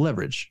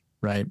leverage,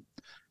 right?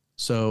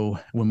 So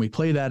when we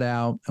play that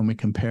out and we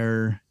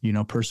compare,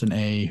 person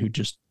A who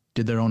just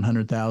did their own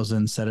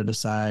 100,000, set it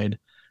aside,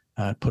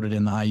 put it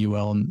in the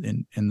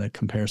IUL in the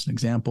comparison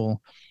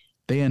example,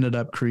 they ended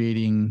up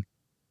creating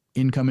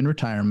income in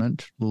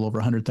retirement, a little over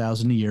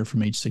 100,000 a year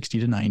from age 60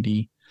 to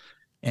 90.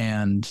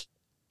 And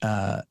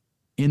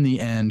in the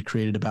end,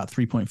 created about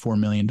 $3.4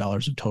 million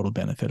of total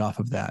benefit off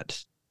of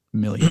that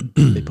million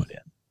they put in.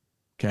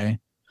 Okay.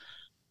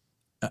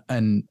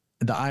 And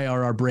the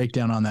IRR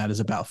breakdown on that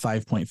is about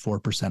 5.4%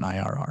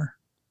 IRR.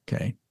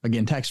 Okay.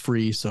 Again,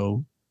 tax-free.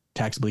 So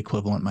taxably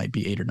equivalent might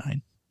be 8 or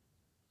 9.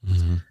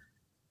 Mm-hmm.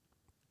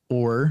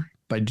 Or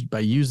by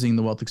using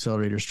the Wealth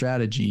Accelerator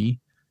strategy,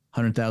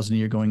 100,000 a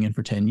year going in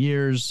for 10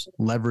 years,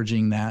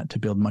 leveraging that to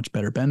build much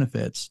better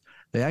benefits,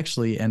 they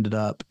actually ended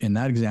up in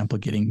that example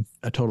getting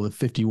a total of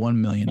 $51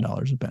 million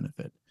of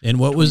benefit. And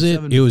what was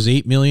it? It was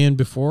 8 million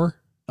before?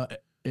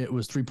 It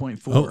was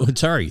 3.4. Oh,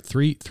 sorry,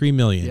 3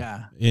 million.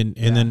 Yeah. And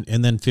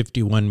then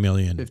 51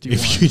 million. 51.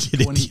 If you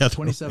did 20, it the other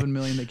 27 way.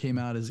 million that came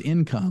out as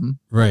income,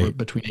 right,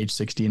 between age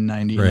 60 and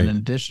 90, right, and an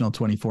additional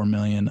 24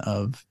 million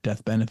of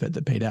death benefit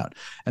that paid out.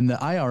 And the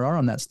IRR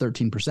on that's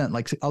 13%.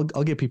 Like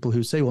I'll get people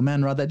who say, well,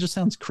 man, Rod, that just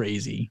sounds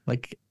crazy.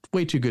 Like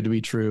way too good to be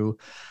true.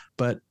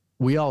 But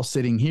we all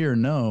sitting here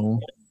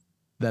know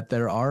that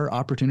there are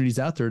opportunities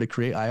out there to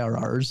create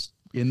IRRs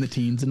in the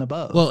teens and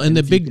above. Well, and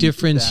the big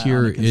difference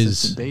here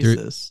is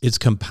it's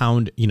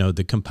compound,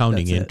 the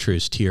compounding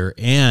interest here.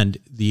 And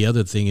the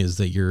other thing is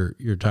that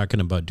you're talking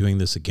about doing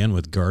this again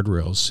with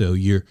guardrails. So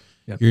you're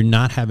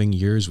not having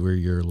years where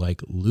you're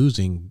like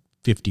losing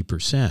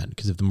 50%,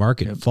 because if the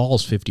market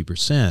falls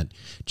 50%,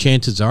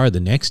 chances are the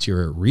next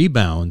year it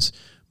rebounds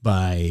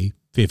by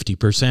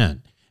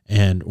 50%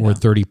 or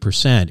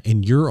 30%,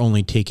 and you're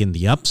only taking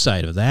the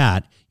upside of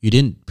that. You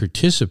didn't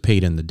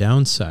participate in the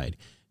downside.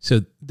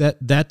 So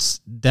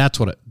that's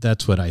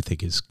what I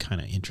think is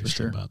kind of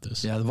interesting about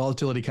this. Yeah, the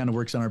volatility kind of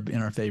works in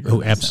our favor.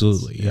 Oh,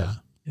 absolutely. Yeah.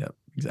 Yep,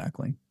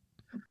 exactly.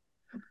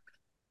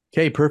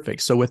 Okay,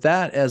 perfect. So with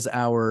that as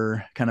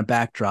our kind of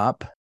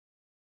backdrop.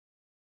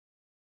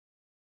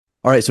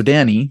 All right, so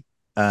Danny,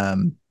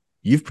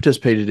 you've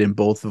participated in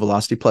both the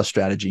Velocity Plus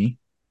strategy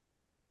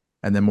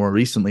and then more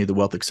recently the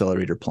Wealth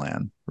Accelerator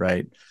plan,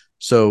 right?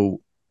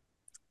 So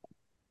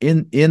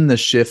in the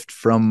shift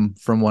from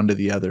one to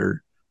the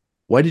other,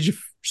 why did you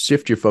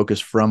shift your focus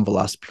from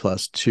Velocity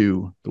Plus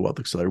to the Wealth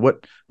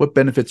Accelerator? What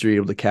benefits are you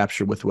able to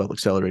capture with the Wealth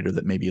Accelerator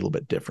that may be a little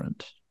bit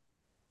different?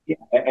 Yeah,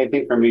 I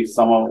think for me,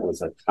 some of it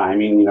was a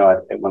timing.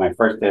 When I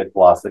first did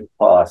Velocity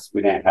Plus,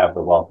 we didn't have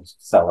the Wealth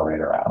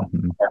Accelerator out.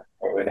 Mm-hmm.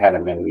 It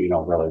hadn't been,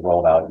 really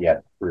rolled out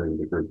yet through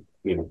the group,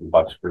 the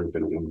Bucks group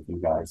and with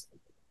you guys.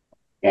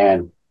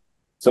 And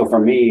so for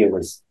me, it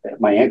was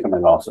my income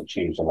had also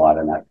changed a lot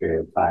in that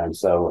period of time.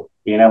 So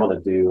being able to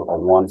do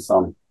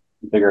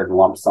a bigger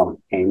lump sum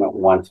payment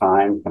one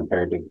time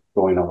compared to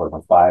going over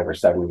a 5 or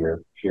 7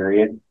 year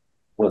period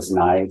was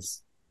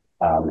nice.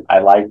 I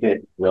liked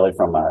it really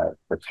from a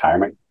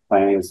retirement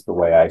planning is the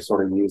way I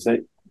sort of use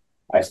it.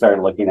 I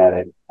started looking at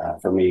it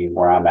for me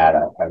where I'm at.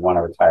 I want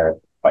to retire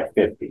by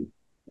 50.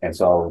 And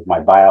so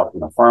my buyout from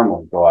the firm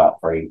will go out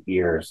for 8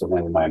 years. So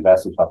then my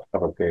investments have to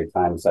cover a period of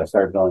time. So I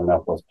started building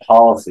up those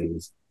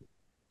policies.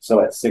 So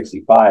at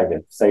 65,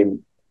 if say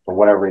for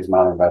whatever reason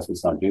my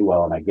investments don't do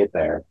well and I get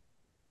there,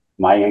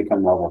 my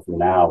income level from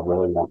now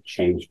really won't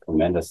change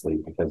tremendously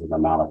because of the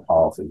amount of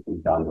policies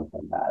we've done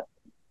within that.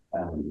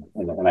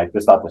 And I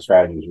just thought the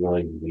strategy was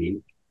really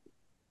unique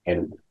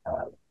and a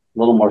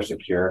little more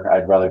secure.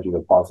 I'd rather do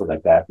a policy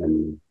like that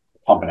than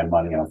pumping in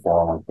money on a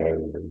 401k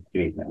or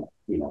anything,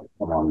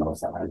 along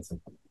those lines.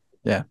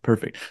 Yeah,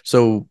 perfect.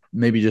 So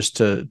maybe just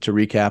to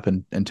recap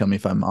and tell me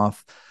if I'm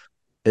off,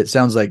 it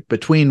sounds like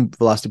between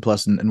Velocity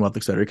Plus and Wealth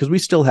Accelerator, because we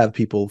still have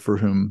people for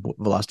whom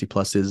Velocity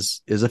Plus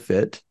is a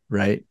fit,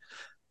 right?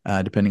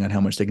 Depending on how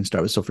much they can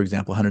start with. So for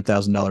example,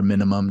 $100,000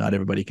 minimum, not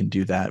everybody can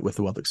do that with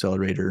the Wealth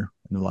Accelerator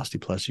and the Velocity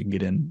Plus. You can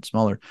get in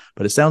smaller,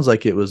 but it sounds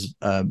like it was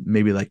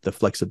maybe like the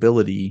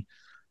flexibility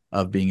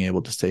of being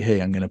able to say,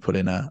 hey, I'm going to put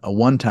in a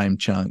one-time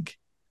chunk.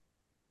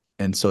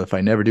 And so if I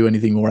never do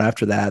anything more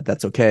after that,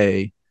 that's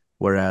okay.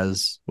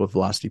 Whereas with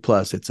Velocity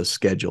Plus, it's a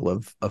schedule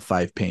of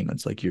 5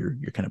 payments. Like you're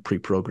kind of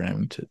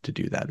pre-programming to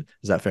do that.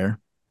 Is that fair?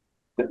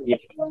 Yeah,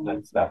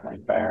 that's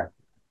definitely fair.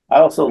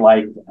 I also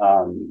liked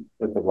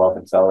with the Wealth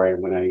Accelerator,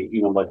 when I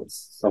even look at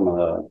some of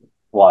the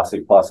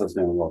Velocity Pluses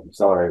doing Wealth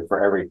Accelerator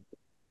for every,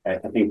 I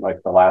think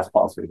like the last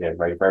policy we did,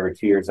 right? For every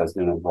 2 years I was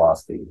doing a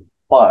Velocity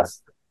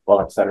Plus,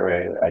 Wealth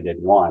Accelerator I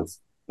did once,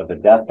 but the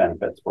death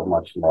benefits were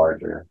much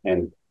larger.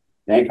 And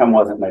the income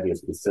wasn't maybe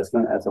as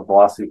consistent as a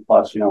Velocity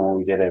Plus. When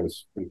we did it, it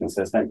was pretty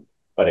consistent,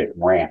 but it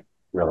ramped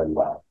really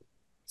well.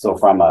 So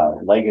from a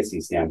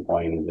legacy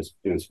standpoint and just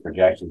doing some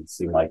projections, it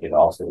seemed like it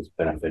also was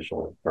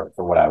beneficial for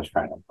what I was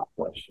trying to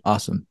accomplish.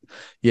 Awesome.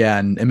 Yeah.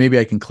 And maybe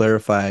I can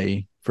clarify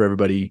for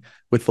everybody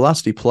with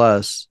Velocity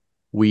Plus,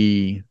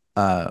 we're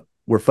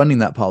funding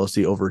that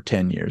policy over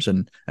 10 years.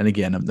 And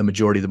again, the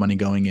majority of the money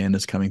going in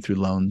is coming through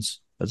loans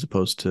as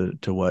opposed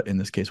to what, in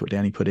this case, what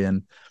Danny put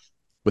in.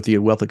 With the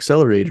Wealth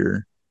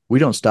Accelerator, we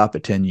don't stop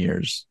at 10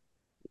 years.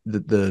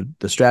 The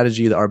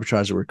strategy, the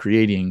arbitrage that we're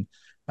creating,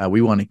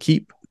 we want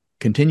to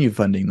continue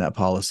funding that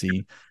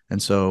policy.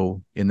 And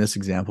so in this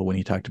example, when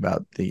he talked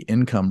about the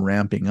income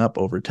ramping up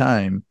over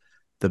time,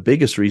 the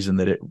biggest reason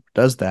that it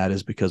does that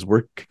is because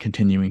we're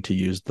continuing to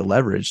use the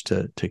leverage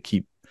to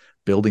keep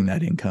building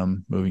that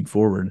income moving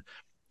forward.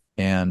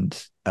 And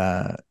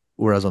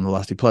whereas on the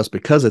Velocity Plus,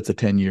 because it's a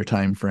 10-year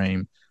time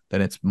frame,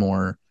 then it's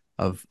more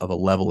of a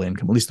level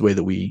income. At least the way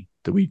that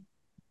we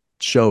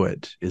show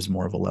it is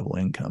more of a level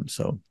income.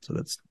 So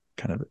that's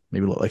kind of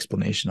maybe a little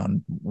explanation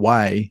on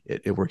why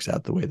it works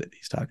out the way that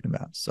he's talking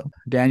about. So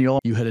Daniel,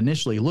 you had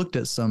initially looked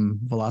at some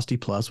Velocity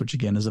Plus, which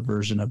again is a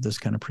version of this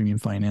kind of premium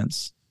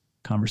finance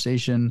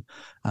conversation,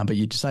 but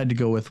you decided to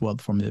go with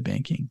Wealth Formula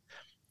Banking.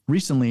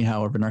 Recently,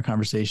 however, in our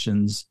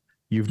conversations,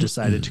 you've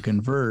decided to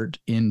convert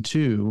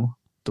into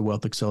the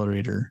Wealth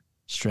Accelerator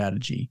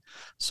strategy.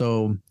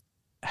 So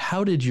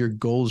how did your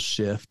goals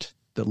shift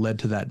that led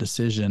to that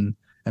decision?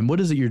 And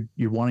what is it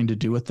you're wanting to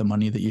do with the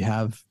money that you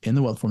have in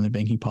the Wealth Formula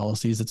Banking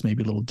policies that's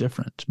maybe a little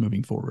different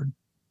moving forward?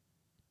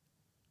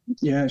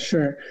 Yeah,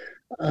 sure.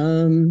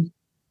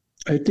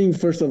 I think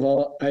first of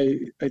all, I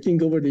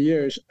think over the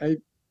years, I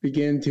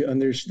began to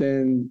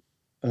understand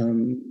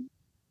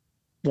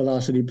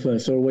Velocity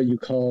Plus, or what you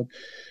call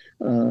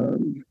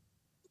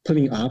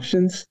putting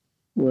options,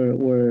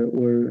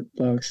 where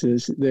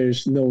boxes,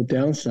 there's no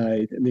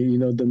downside. I mean,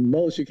 the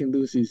most you can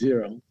lose is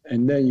zero,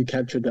 and then you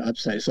capture the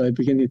upside. So I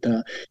begin to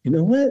thought, you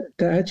know what,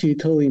 that actually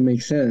totally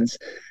makes sense.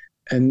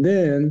 And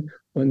then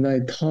when I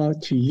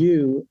talked to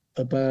you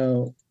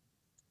about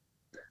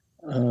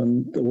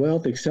the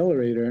Wealth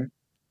Accelerator,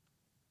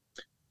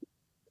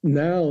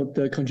 now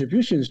the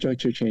contribution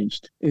structure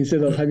changed.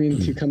 Instead of having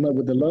to come up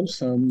with a lump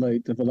sum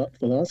like the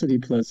Velocity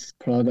Plus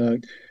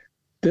product,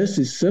 this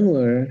is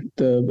similar.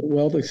 The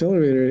Wealth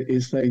Accelerator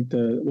is like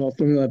the Wealth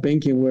Formula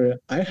Banking, where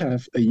I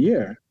have a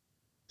year.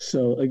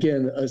 So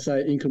again, as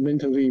I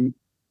incrementally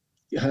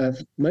have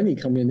money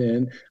coming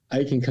in,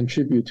 I can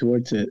contribute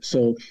towards it.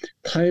 So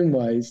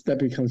time-wise, that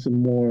becomes a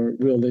more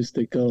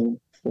realistic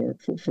goal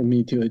for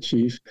me to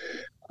achieve.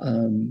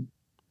 And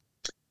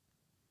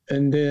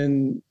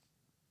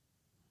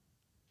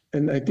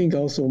I think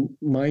also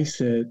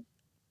mindset,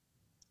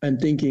 I'm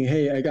thinking,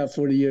 hey, I got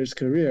 40 years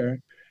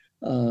career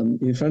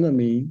in front of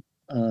me.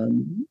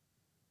 And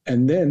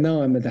then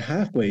now I'm at the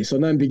halfway. So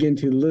now I'm beginning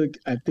to look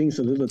at things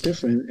a little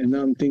different. And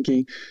now I'm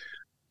thinking,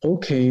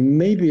 okay,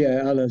 maybe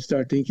I ought to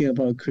start thinking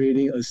about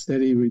creating a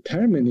steady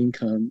retirement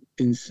income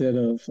instead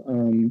of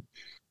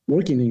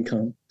working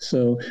income.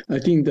 So I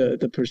think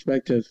the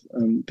perspective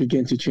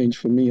began to change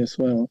for me as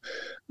well.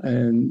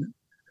 And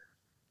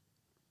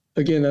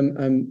again,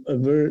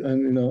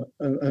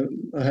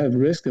 I have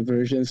risk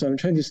aversion, so I'm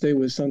trying to stay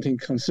with something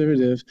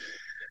conservative.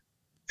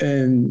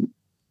 And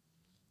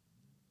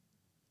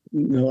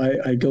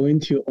I go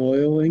into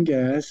oil and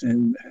gas,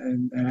 and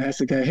I ask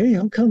the guy, hey,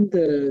 how come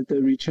the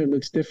return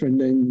looks different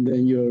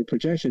than your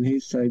projection?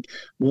 He's like,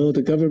 well,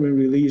 the government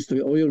released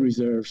the oil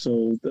reserve,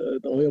 so the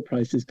oil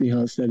price is being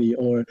held steady.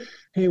 Or,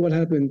 hey, what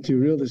happened to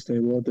real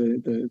estate? Well,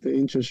 the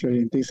interest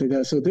rate and things like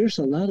that. So there's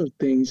a lot of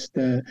things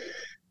that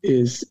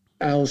is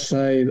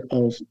outside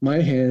of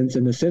my hands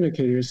and the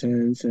syndicator's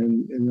hands,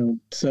 and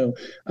so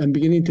I'm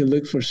beginning to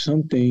look for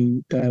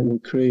something that will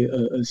create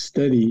a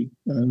steady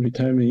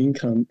retirement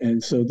income.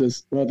 And so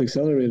this Wealth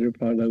Accelerator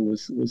product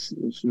was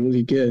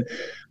really good,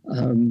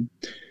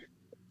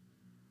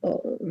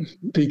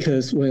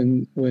 because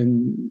when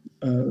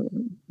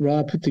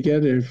Rob put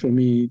together for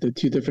me the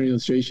two different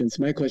illustrations,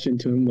 my question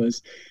to him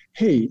was,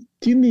 hey,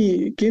 give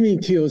me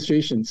two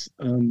illustrations.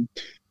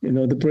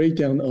 The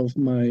breakdown of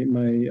my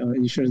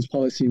insurance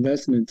policy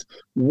investments.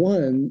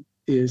 One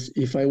is,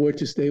 if I were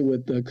to stay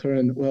with the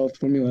current Wealth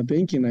Formula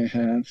Banking I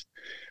have,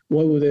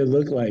 what would it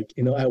look like?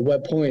 At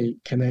what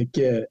point can I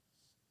get,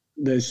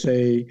 let's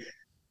say,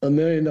 $1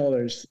 million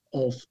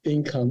of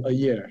income a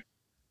year?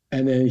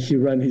 And then he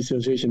run his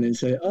illustration and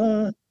say,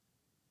 and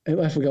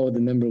I forgot what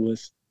the number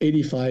was,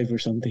 85 or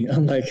something.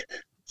 I'm like,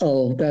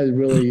 oh, that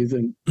really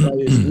that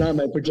is not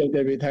my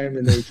projected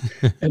retirement age.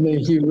 And then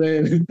he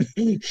ran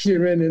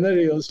another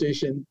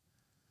illustration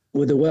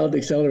with the Wealth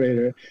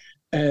Accelerator,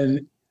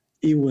 and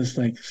it was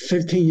like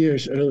 15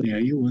 years earlier.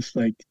 It was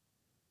like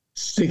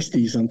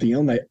 60 something.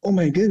 I'm like, oh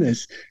my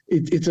goodness,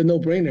 it's a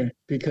no-brainer,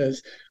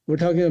 because we're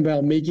talking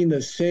about making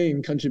the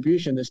same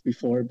contribution as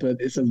before, but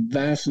it's a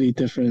vastly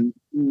different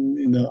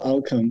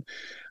outcome.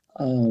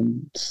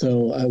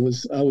 So I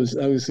was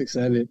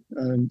excited.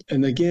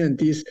 And again,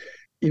 these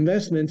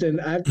investments, and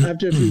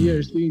after a few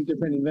years doing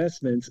different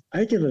investments,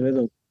 I get a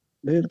little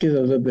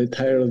bit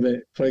tired of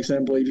it. For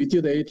example, if you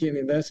do the ATM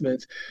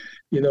investments,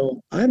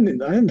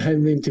 I'm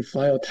having to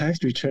file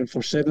tax return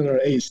for 7 or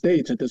 8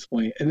 states at this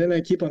point, and then I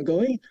keep on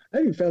going.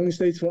 I've been filing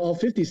states for all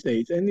 50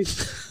 states, and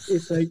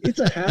it's like it's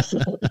a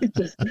hassle.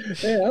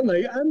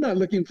 I'm not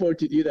looking forward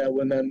to do that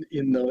when I'm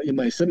in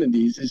my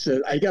 70s. It's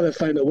just, I gotta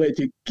find a way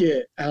to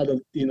get out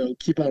of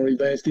keep on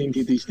reinvesting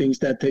into these things.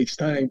 That takes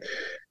time,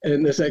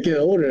 and as I get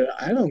older,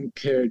 I don't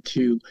care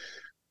to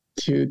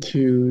keep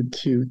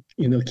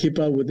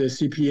up with the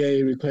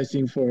CPA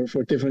requesting for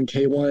different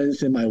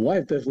K1s, and my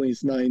wife definitely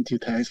is not into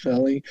tax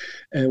filing,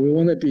 and we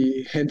want to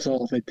be hands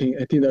off. I think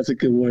that's a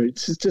good word.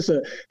 It's just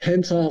a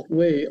hands off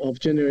way of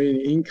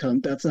generating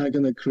income that's not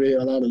going to create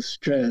a lot of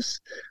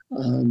stress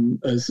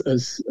as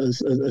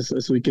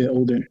we get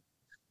older.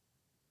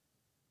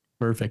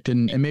 Perfect.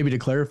 And maybe to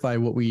clarify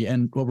what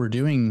we're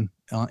doing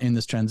in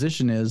this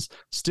transition is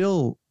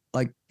still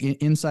like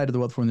inside of the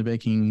Wealth Formula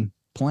Banking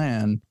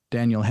plan,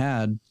 Daniel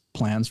had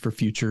plans for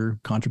future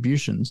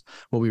contributions.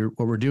 What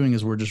we're doing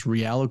is we're just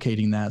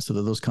reallocating that so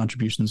that those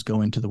contributions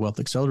go into the Wealth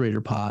Accelerator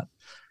pot,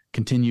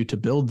 continue to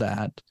build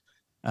that,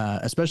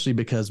 especially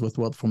because with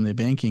Wealth Formula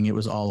Banking, it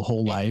was all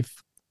whole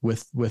life.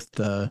 With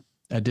the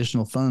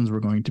additional funds,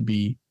 we're going to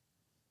be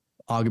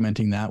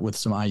augmenting that with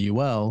some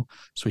IUL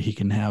so he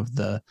can have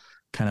the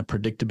kind of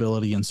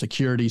predictability and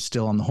security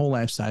still on the whole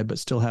life side, but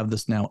still have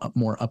this now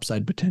more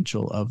upside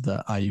potential of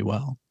the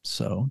IUL.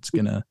 So it's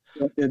going to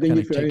take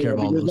care of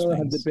all those things.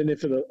 Have the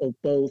benefit of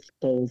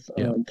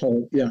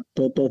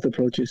both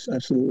approaches.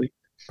 Absolutely.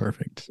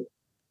 Perfect.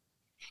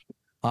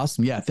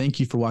 Awesome. Yeah. Thank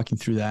you for walking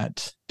through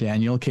that,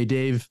 Daniel. Okay,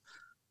 Dave,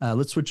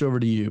 let's switch over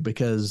to you,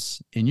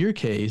 because in your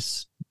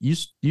case,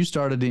 you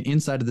started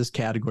inside of this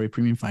category,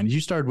 premium finance. You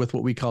started with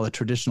what we call a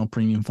traditional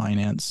premium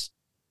finance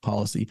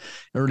policy.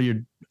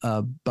 Earlier,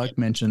 Buck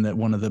mentioned that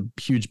one of the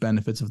huge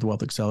benefits of the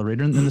Wealth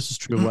Accelerator, and this is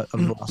true of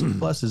Velocity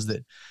Plus, is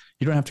that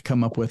you don't have to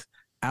come up with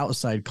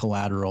outside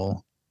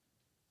collateral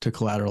to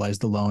collateralize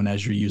the loan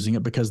as you're using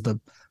it, because the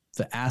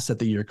asset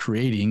that you're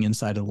creating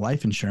inside of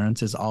life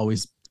insurance is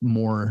always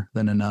more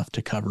than enough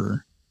to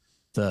cover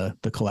the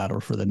collateral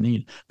for the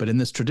need. But in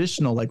this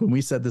traditional, like when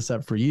we set this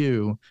up for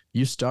you,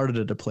 you started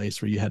at a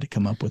place where you had to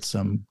come up with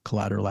some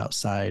collateral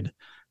outside,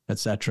 et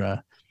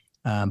cetera.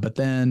 But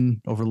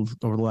then over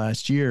the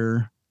last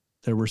year,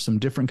 there were some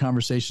different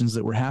conversations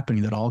that were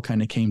happening that all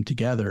kind of came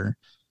together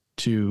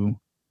to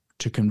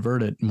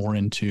convert it more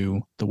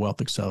into the Wealth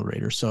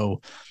Accelerator.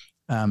 So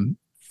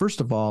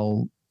first of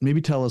all, maybe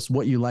tell us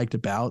what you liked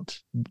about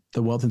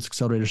the Wealth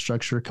Accelerator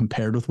structure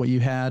compared with what you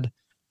had.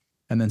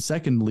 And then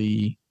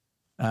secondly,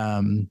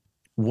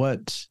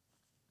 what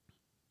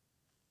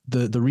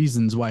the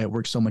reasons why it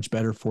works so much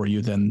better for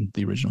you than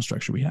the original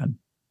structure we had.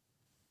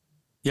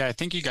 Yeah, I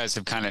think you guys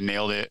have kind of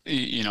nailed it.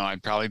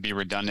 I'd probably be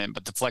redundant,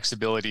 but the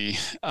flexibility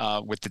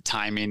with the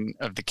timing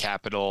of the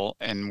capital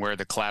and where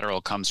the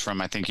collateral comes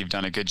from, I think you've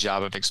done a good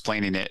job of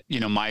explaining it.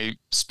 My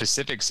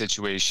specific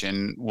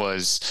situation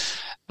was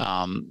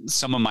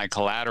some of my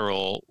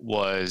collateral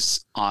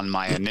was on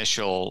my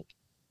initial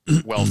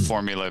Wealth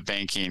Formula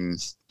banking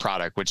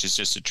product, which is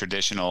just a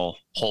traditional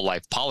whole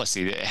life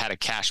policy that had a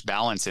cash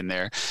balance in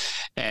there.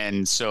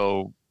 And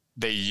so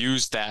they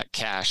used that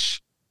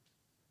cash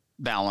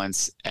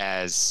balance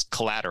as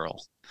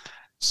collateral.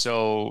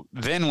 So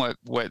then what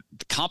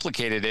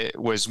complicated it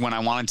was when I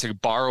wanted to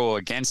borrow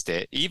against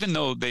it, even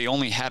though they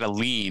only had a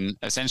lien,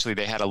 essentially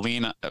they had a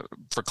lien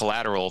for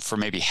collateral for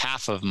maybe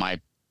half of my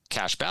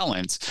cash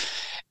balance.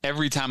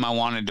 Every time I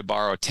wanted to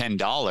borrow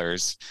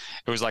 $10,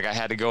 it was like I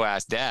had to go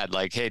ask Dad,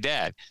 like, hey,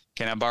 Dad,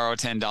 can I borrow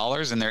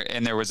 $10? And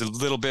there was a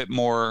little bit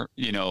more,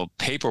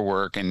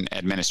 paperwork and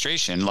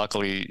administration.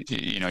 Luckily,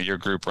 your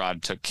group,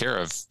 Rod, took care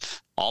of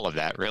all of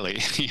that,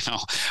 really,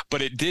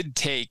 but it did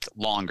take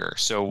longer.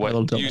 So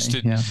what used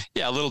to,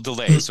 a little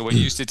delay. So what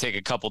used to take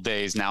a couple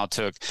days now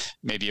took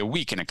maybe a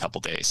week and a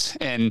couple days.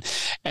 And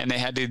they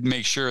had to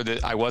make sure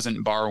that I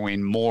wasn't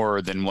borrowing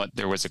more than what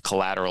there was a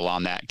collateral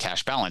on that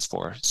cash balance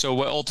for. So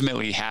what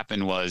ultimately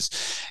happened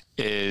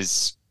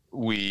is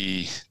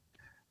we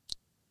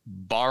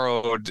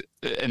borrowed,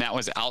 and that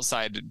was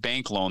outside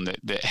bank loan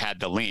that had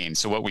the lien.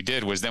 So what we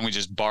did was then we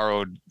just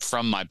borrowed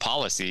from my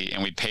policy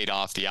and we paid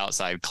off the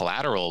outside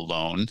collateral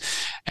loan.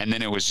 And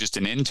then it was just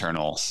an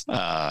internal,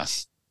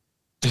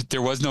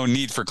 there was no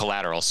need for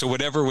collateral. So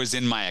whatever was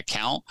in my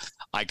account,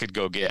 I could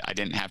go get. I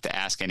didn't have to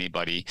ask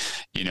anybody,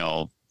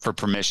 for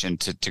permission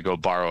to go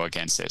borrow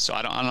against it. So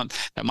I don't,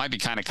 that might be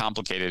kind of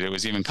complicated. It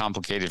was even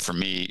complicated for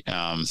me.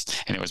 And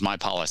it was my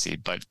policy,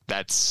 but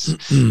that's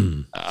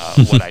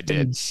what I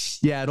did.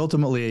 Yeah. And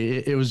ultimately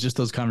it was just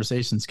those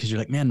conversations. Cause you're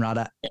like, man,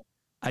 Rod,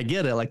 I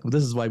get it. Like,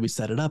 this is why we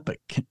set it up, but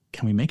can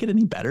we make it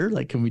any better?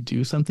 Like, can we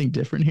do something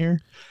different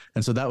here?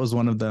 And so that was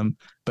one of them.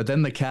 But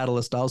then the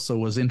catalyst also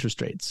was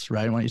interest rates,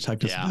 right? Why don't you talk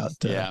to us about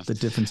the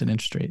difference in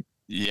interest rate?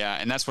 Yeah.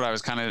 And that's what I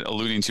was kind of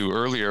alluding to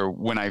earlier.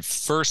 When I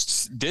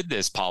first did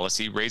this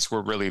policy, rates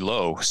were really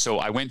low. So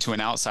I went to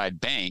an outside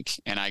bank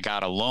and I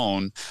got a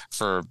loan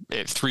for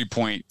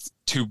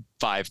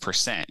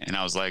 3.25%. And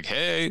I was like,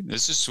 hey,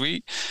 this is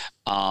sweet.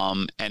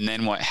 And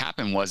then what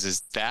happened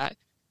is that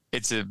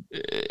it's a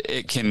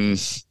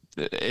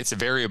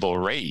variable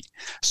rate.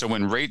 So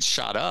when rates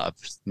shot up,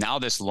 now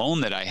this loan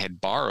that I had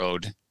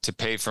borrowed to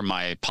pay for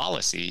my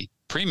policy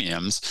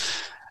premiums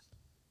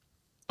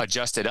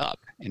adjusted up.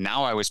 And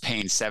now I was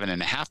paying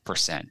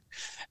 7.5%.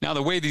 Now,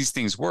 the way these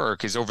things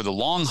work is over the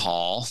long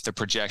haul, the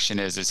projection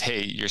is,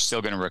 hey, you're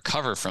still going to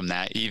recover from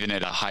that, even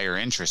at a higher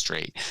interest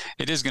rate.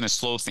 It is going to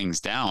slow things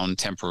down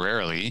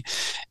temporarily.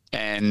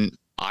 And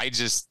I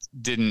just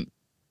didn't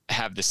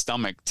have the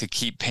stomach to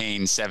keep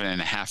paying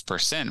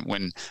 7.5%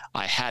 when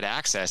I had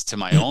access to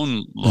my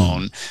own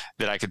loan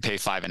that I could pay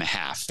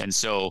 5.5%. And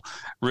so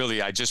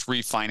really, I just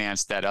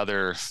refinanced that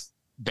other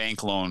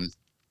bank loan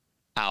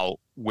out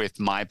with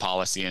my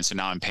policy. And so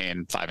now I'm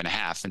paying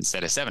 5.5%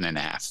 instead of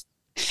 7.5%.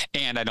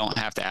 And I don't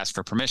have to ask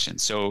for permission.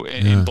 So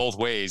in both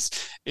ways,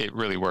 it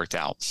really worked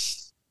out.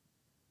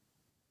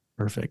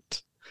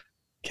 Perfect.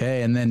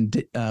 Okay. And then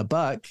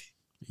Buck.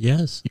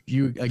 Yes.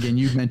 You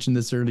mentioned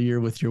this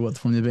earlier with your Wealth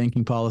Formula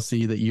banking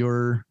policy that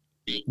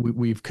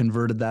we've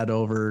converted that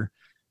over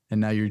and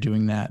now you're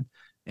doing that.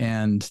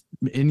 And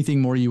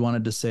anything more you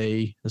wanted to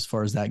say as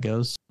far as that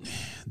goes?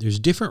 There's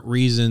different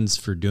reasons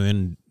for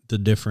doing the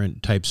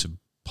different types of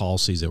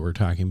policies that we're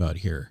talking about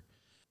here.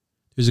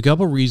 There's a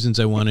couple of reasons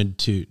I wanted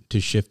to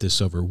shift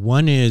this over.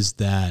 One is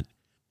that,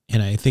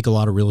 and I think a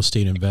lot of real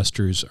estate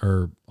investors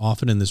are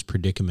often in this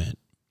predicament,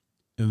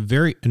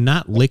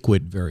 not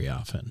liquid very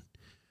often,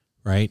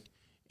 right?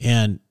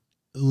 And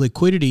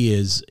liquidity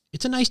it's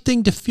a nice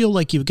thing to feel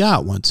like you've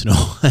got once in a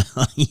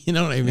while. You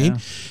know what I mean? Yeah.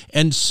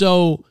 And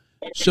so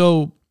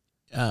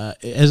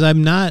as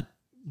I'm not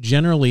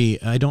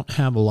generally, I don't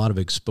have a lot of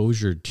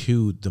exposure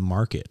to the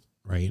market,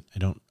 right?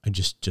 I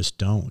just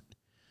don't.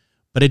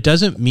 But it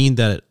doesn't mean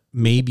that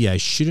maybe I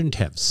shouldn't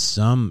have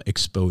some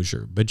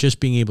exposure, but just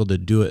being able to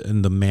do it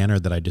in the manner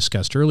that I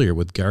discussed earlier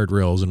with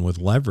guardrails and with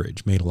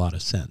leverage made a lot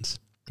of sense,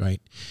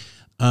 right?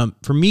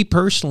 For me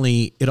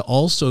personally, it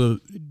also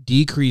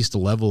decreased the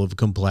level of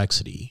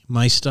complexity.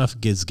 My stuff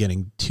is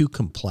getting too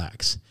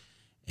complex.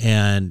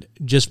 And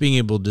just being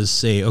able to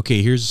say,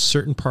 okay, here's a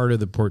certain part of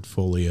the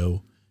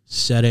portfolio,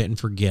 set it and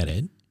forget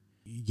it.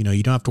 You know,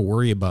 you don't have to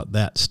worry about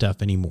that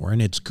stuff anymore,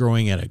 and it's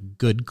growing at a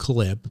good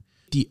clip.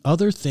 The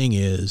other thing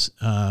is,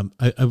 I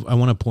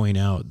want to point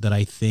out that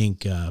I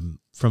think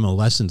from a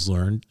lessons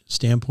learned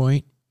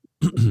standpoint,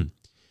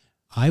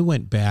 I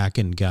went back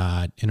and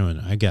got,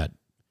 I got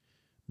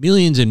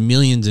millions and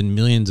millions and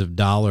millions of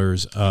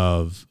dollars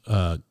of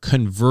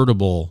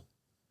convertible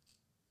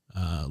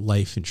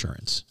life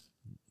insurance.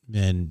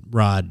 And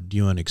Rod, do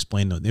you want to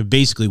explain that?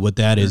 Basically what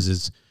that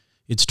is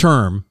it's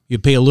term. You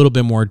pay a little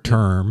bit more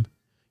term.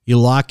 You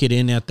lock it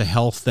in at the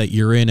health that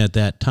you're in at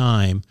that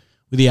time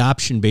with the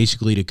option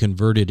basically to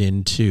convert it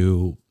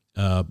into,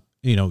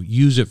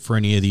 use it for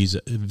any of these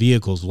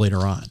vehicles later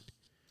on.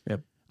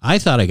 Yep. I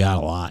thought I got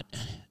a lot.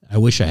 I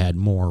wish I had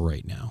more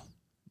right now.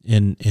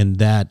 And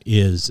that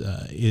is,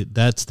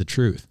 that's the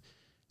truth.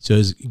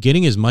 So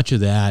getting as much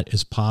of that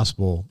as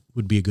possible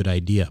would be a good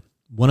idea.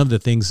 One of the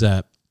things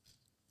that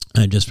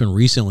I've just been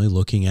recently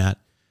looking at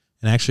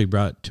and actually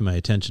brought to my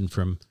attention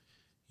from,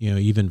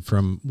 even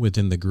from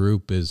within the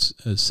group is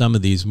some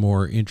of these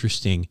more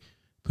interesting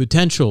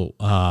potential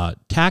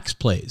tax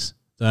plays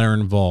that are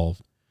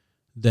involved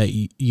that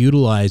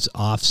utilize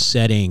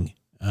offsetting,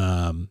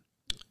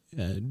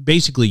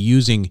 basically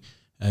using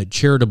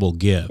charitable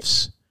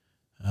gifts,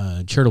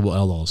 charitable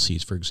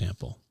LLCs, for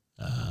example,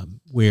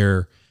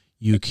 where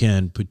you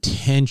can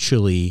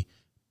potentially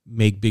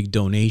make big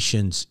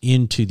donations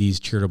into these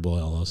charitable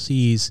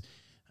LLCs,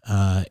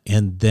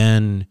 and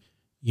then,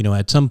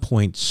 at some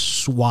point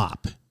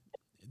swap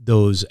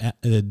those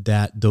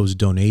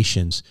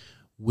donations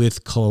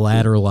with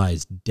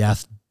collateralized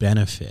death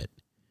benefit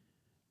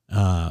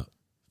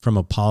from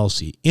a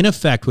policy. In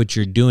effect, what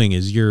you're doing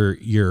is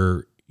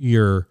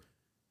you're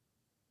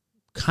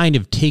kind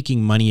of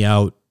taking money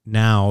out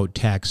now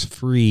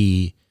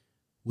tax-free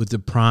with the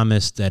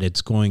promise that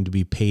it's going to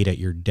be paid at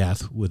your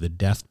death with a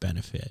death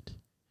benefit.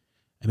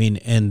 I mean,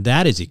 and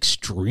that is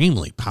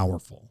extremely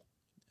powerful.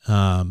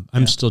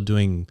 I'm still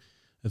doing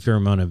a fair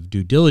amount of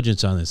due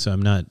diligence on this, so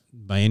I'm not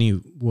by any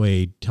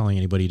way telling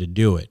anybody to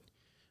do it.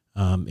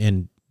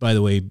 And by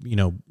the way,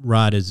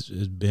 Rod has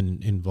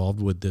been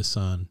involved with this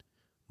on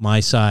my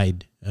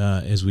side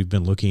as we've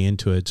been looking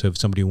into it. So if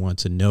somebody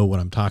wants to know what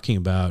I'm talking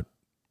about,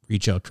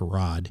 reach out to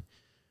Rod.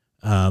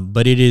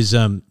 But it is,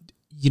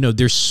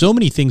 there's so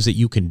many things that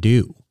you can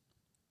do.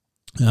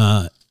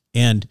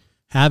 And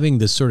having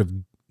this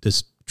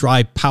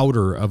dry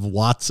powder of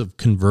lots of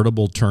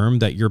convertible term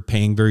that you're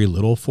paying very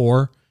little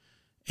for.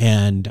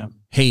 And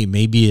hey,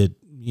 maybe it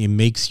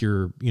makes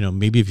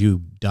maybe if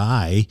you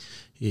die,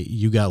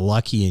 you got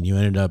lucky and you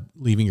ended up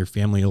leaving your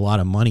family a lot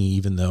of money,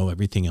 even though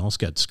everything else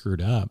got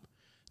screwed up.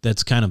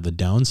 That's kind of the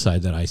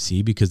downside that I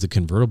see, because the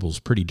convertible is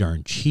pretty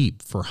darn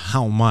cheap for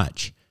how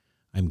much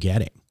I'm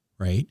getting.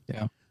 Right.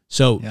 Yeah.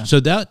 So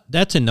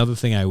that's another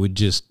thing I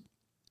would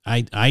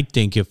I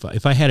think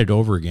if I had it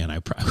over again, I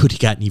probably would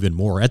have gotten even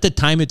more. At the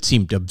time, it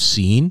seemed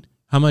obscene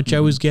how much I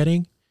was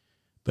getting,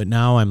 but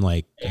now I'm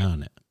like,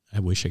 damn it,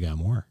 I wish I got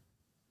more.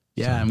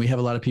 Yeah, and we have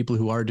a lot of people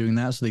who are doing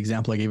that. So the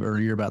example I gave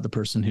earlier about the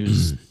person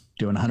who's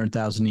doing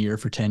 $100,000 a year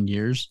for 10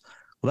 years,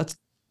 well,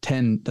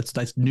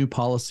 that's new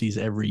policies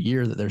every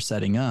year that they're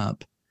setting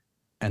up.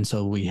 And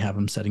so we have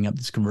them setting up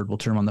this convertible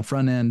term on the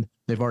front end.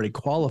 They've already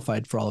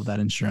qualified for all of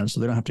that insurance, so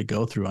they don't have to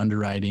go through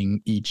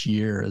underwriting each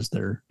year as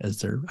they're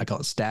I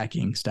call it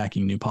stacking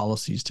new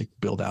policies to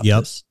build out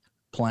this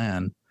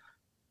plan.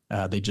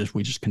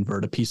 We just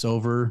convert a piece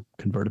over.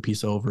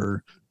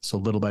 So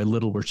little by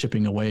little, we're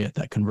chipping away at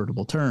that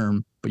convertible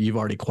term, but you've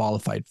already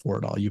qualified for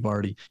it all. You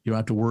don't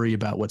have to worry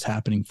about what's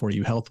happening for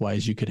you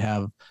health-wise. You could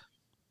have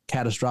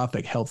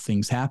catastrophic health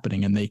things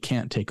happening, and they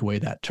can't take away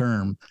that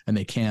term, and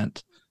they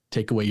can't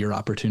take away your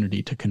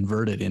opportunity to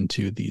convert it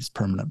into these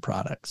permanent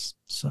products.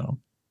 So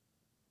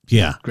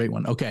yeah, great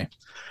one. Okay.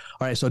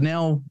 All right. So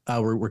now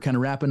we're kind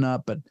of wrapping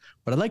up, but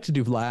what I'd like to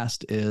do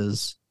last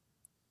is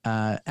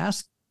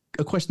ask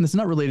a question that's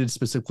not related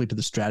specifically to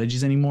the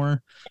strategies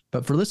anymore,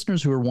 but for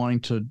listeners who are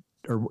wanting to,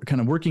 or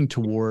kind of working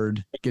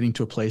toward getting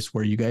to a place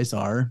where you guys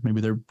are,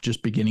 maybe they're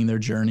just beginning their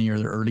journey or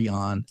they're early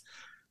on.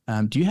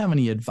 Do you have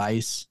any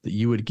advice that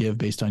you would give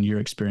based on your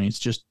experience,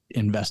 just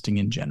investing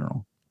in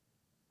general?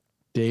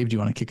 Dave, do you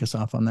want to kick us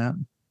off on that?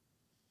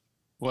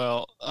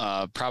 Well,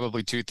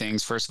 probably two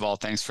things. First of all,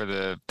 thanks for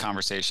the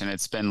conversation.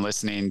 It's been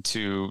listening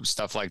to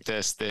stuff like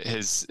this that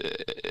has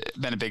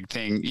been a big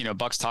thing.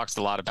 Bucks talks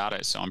a lot about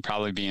it, so I'm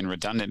probably being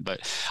redundant,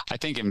 but I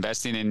think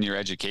investing in your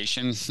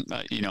education,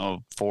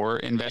 for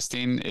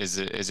investing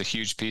is a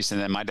huge piece. And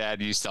then my dad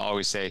used to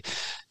always say,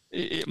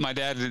 my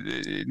dad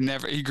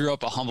he grew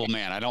up a humble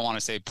man. I don't want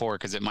to say poor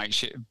because it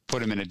might put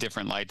him in a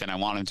different light than I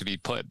want him to be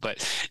put,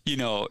 but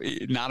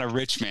not a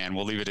rich man.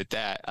 We'll leave it at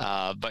that.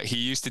 But he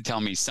used to tell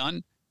me,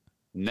 son,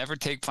 never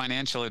take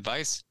financial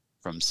advice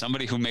from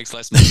somebody who makes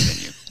less money than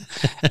you.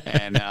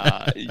 And,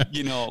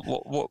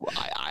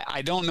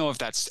 I don't know if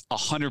that's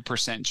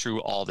 100%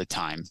 true all the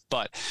time,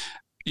 but,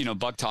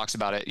 Buck talks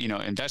about it,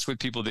 invest with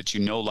people that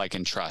like,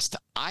 and trust.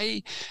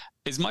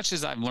 As much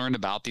as I've learned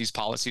about these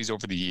policies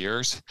over the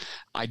years,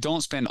 I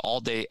don't spend all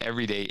day,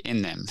 every day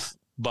in them.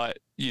 But,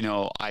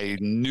 I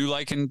knew,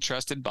 like, and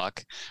trusted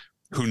Buck,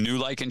 who knew,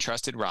 like, and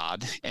trusted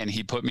Rod, and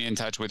he put me in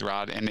touch with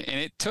Rod. And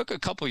it took a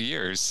couple of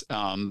years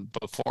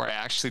before I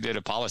actually did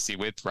a policy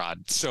with Rod.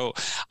 So,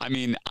 I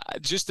mean,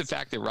 just the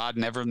fact that Rod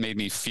never made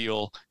me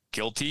feel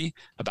guilty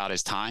about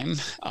his time,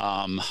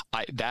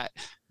 that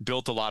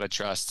built a lot of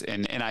trust.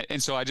 And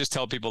so I just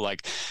tell people,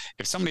 like,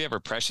 if somebody ever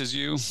pressures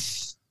you,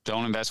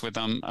 don't invest with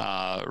them.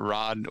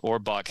 Rod or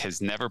Buck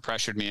has never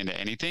pressured me into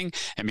anything.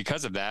 And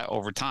because of that,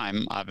 over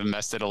time, I've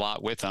invested a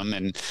lot with them.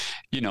 And,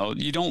 you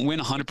don't win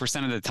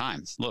 100% of the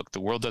time. Look, the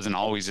world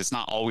it's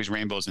not always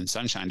rainbows and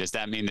sunshine. Does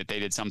that mean that they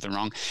did something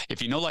wrong?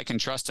 If like,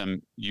 and trust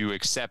them, you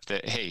accept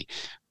that, hey,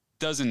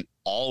 doesn't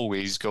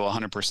always go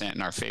 100%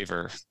 in our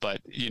favor, but,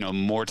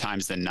 more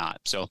times than not.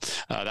 So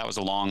that was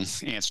a long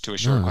answer to a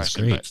short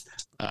question. Great.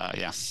 But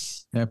yeah.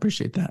 I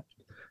appreciate that.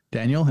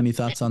 Daniel, any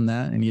thoughts on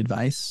that? Any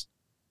advice?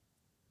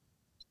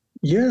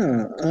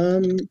 Yeah,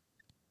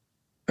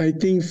 I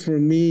think for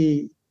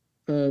me,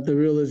 the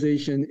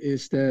realization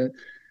is that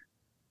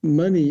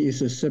money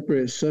is a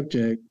separate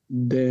subject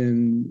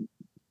than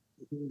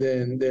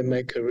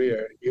my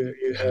career.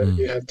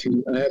 I have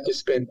to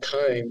spend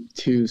time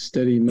to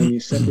study money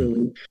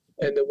separately.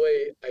 And the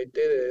way I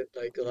did it,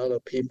 like a lot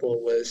of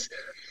people, was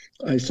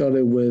I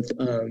started with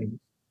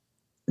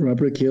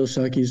Robert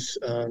Kiyosaki's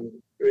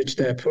Rich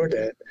Dad Poor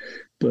Dad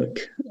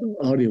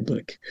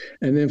audiobook.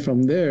 And then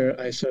from there,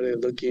 I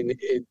started looking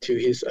into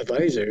his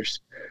advisors.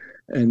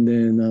 And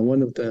then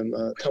one of them,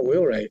 Tom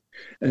Wheelwright.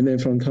 And then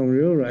from Tom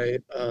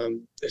Wheelwright,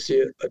 as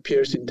he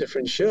appears in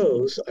different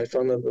shows, I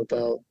found out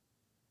about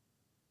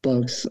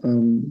Buck's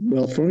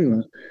Wealth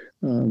Formula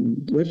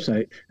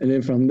website. And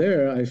then from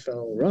there, I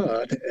found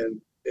Rod.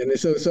 And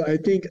so I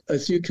think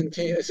as I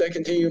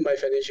continue my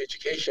financial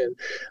education,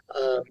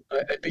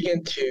 I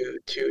begin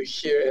to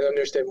hear and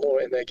understand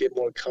more, and I get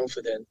more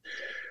confident.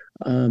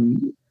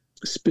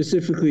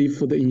 Specifically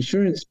for the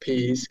insurance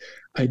piece,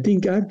 I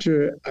think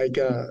after I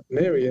got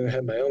married and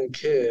had my own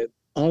kid,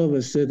 all of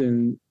a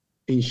sudden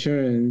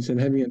insurance and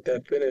having a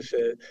death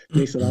benefit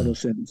makes a lot of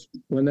sense.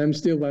 When I'm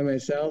still by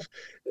myself,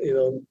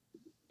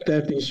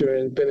 death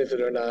insurance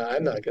benefit or not,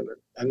 I'm not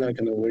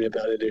gonna worry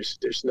about it.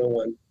 There's no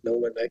one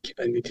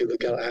I need to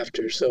look out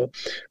after. So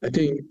I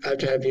think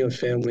after having a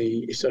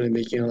family, it started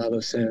making a lot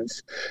of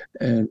sense,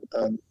 and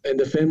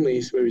the family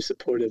is very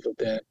supportive of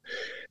that.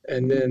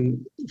 And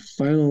then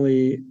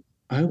finally,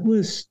 I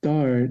would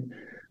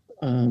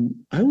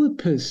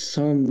put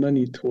some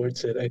money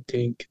towards it. I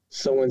think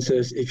someone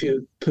says if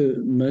you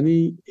put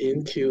money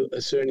into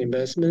a certain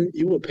investment,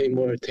 you will pay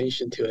more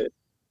attention to it.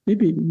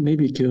 Maybe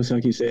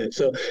Kiyosaki said it.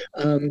 So,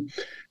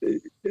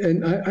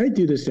 and I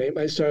do the same.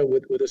 I start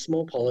with a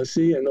small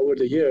policy, and over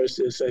the years,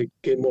 as I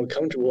get more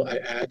comfortable, I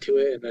add to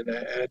it, and then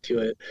I add to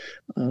it.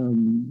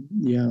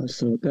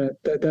 So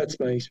that's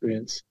my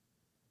experience.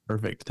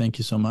 Perfect. Thank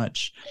you so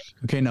much.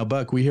 Okay, now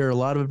Buck, we hear a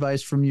lot of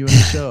advice from you in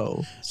the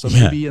show. So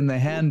maybe in the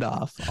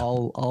handoff,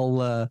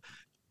 I'll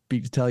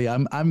tell you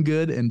I'm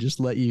good, and just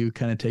let you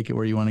kind of take it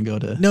where you want to go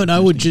to. No,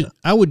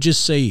 I would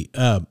just say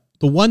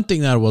the one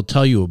thing that I will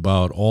tell you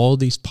about all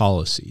these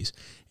policies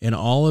and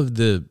all of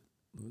the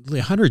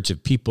hundreds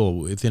of people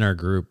within our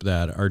group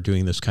that are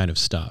doing this kind of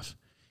stuff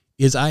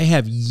is I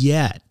have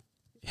yet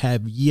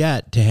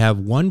to have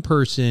one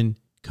person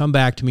come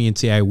back to me and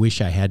say, I wish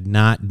I had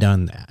not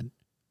done that.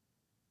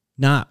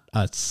 Not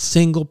a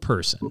single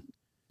person,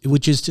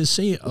 which is to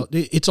say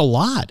it's a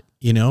lot,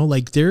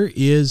 like there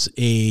is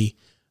a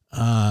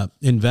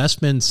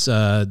investments,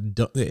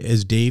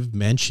 as Dave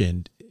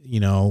mentioned,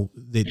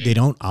 they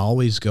don't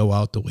always go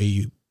out the way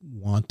you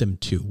want them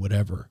to,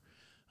 whatever.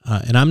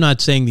 And I'm not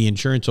saying the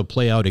insurance will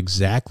play out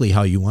exactly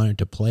how you want it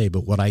to play,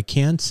 but what I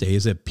can say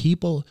is that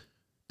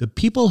the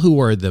people who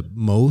are the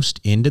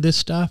most into this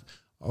stuff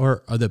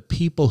are the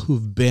people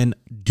who've been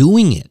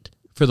doing it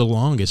for the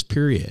longest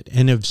period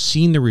and have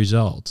seen the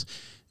results.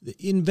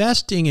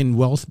 Investing in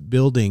wealth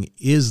building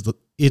it's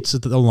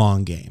the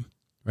long game,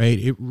 right?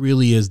 It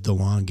really is the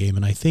long game.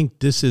 And I think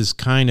this is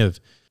kind of,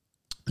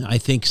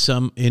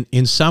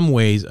 in some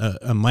ways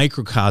a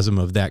microcosm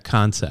of that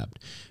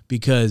concept,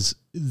 because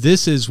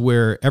this is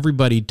where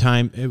everybody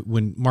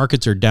when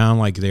markets are down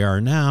like they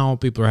are now,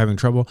 people are having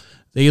trouble.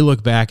 They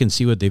look back and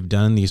see what they've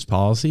done in these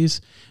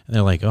policies, and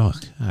they're like, oh,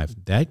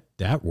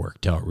 that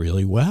worked out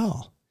really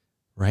well,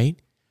 right?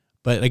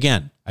 But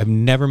again, I've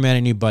never met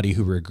anybody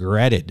who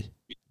regretted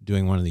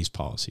doing one of these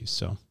policies.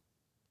 So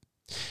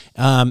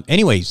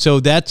anyway, so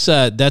that's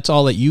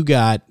all that you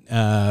got,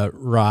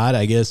 Rod.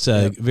 I guess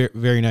very,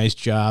 very nice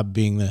job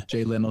being the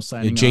Jay Leno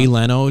signing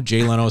off.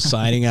 Jay Leno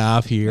signing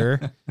off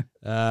here.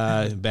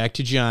 Back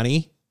to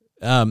Johnny.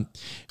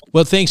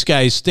 Well, thanks,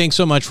 guys. Thanks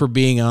so much for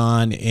being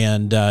on.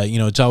 And,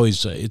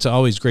 it's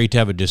always great to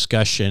have a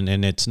discussion.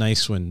 And it's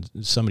nice when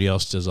somebody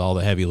else does all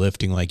the heavy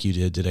lifting like you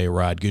did today,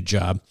 Rod. Good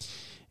job.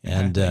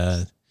 And,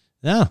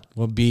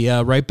 we'll be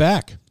right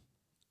back.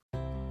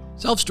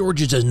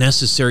 Self-storage is a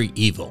necessary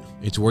evil.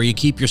 It's where you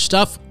keep your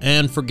stuff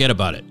and forget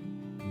about it.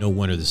 No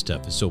wonder this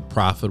stuff is so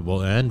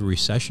profitable and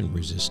recession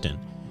resistant.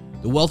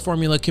 The Wealth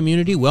Formula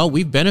community, well,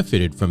 we've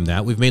benefited from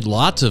that. We've made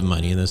lots of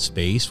money in this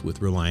space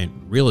with Reliant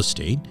Real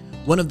Estate,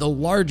 one of the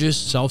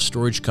largest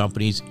self-storage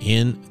companies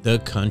in the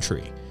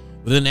country.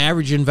 With an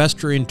average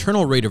investor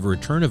internal rate of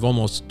return of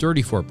almost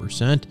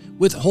 34%,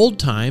 with hold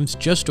times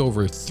just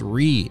over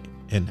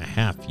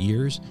 3.5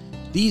 years,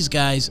 these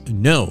guys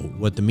know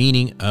what the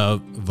meaning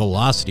of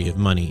velocity of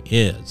money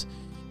is.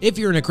 If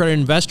you're an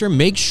accredited investor,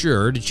 make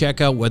sure to check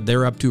out what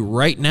they're up to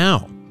right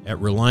now at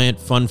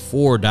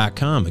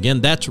ReliantFund4.com.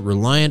 Again, that's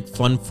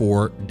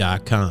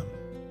ReliantFund4.com.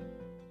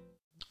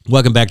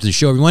 Welcome back to the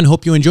show, everyone.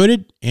 Hope you enjoyed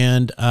it.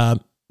 And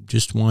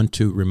just want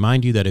to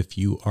remind you that if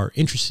you are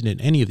interested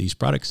in any of these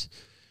products,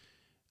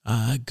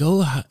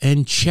 go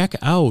and check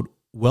out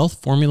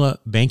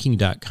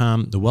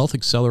wealthformulabanking.com. The Wealth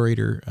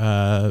Accelerator,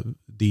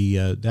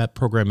 that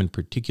program in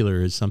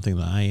particular is something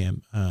that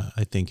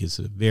I think is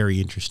a very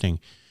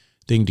interesting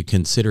thing to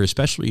consider,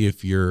 especially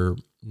if you're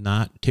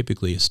not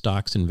typically a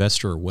stocks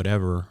investor or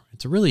whatever.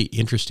 It's a really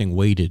interesting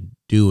way to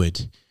do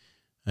it,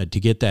 to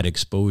get that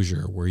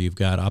exposure where you've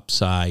got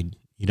upside,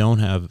 you don't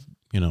have,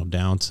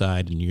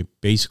 downside, and you got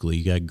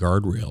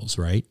guardrails,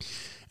 right?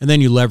 And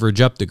then you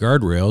leverage up the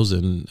guardrails,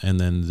 and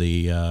then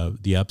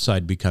the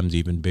upside becomes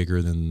even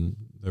bigger than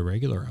the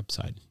regular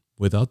upside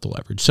without the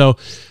leverage. So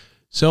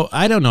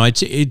I don't know.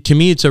 To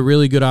me, it's a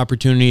really good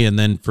opportunity. And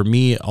then for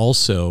me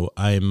also,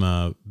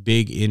 I'm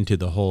big into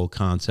the whole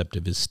concept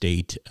of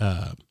estate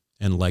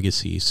and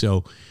legacy.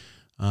 So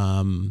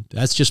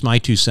that's just my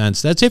 2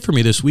 cents. That's it for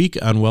me this week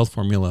on Wealth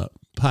Formula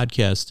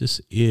Podcast. This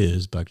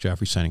is Buck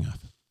Joffrey signing off.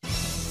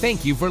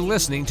 Thank you for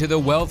listening to the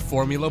Wealth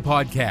Formula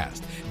Podcast.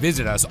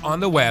 Visit us on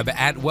the web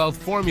at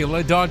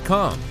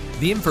wealthformula.com.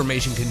 The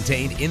information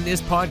contained in this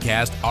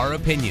podcast are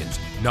opinions,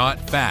 not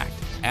fact.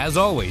 As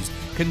always,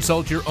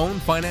 consult your own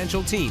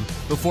financial team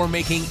before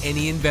making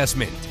any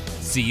investment.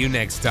 See you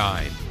next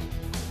time.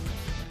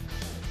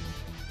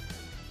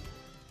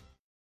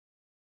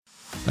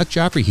 Buck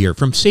Joffrey here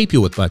from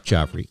Sapio with Buck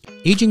Joffrey.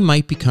 Aging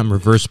might become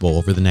reversible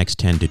over the next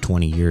 10 to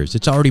 20 years.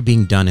 It's already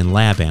being done in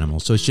lab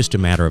animals, so it's just a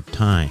matter of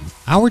time.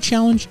 Our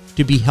challenge?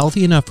 To be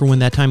healthy enough for when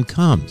that time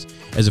comes.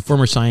 As a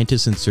former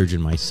scientist and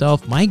surgeon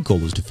myself, my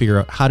goal is to figure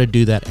out how to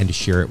do that and to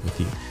share it with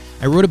you.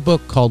 I wrote a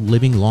book called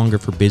Living Longer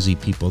for Busy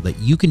People that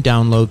you can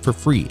download for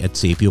free at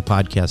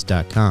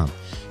sapiopodcast.com.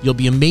 You'll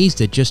be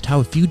amazed at just how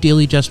a few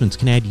daily adjustments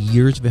can add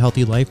years of a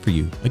healthy life for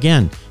you.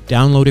 Again,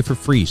 download it for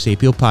free,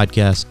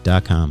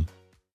 sapiopodcast.com.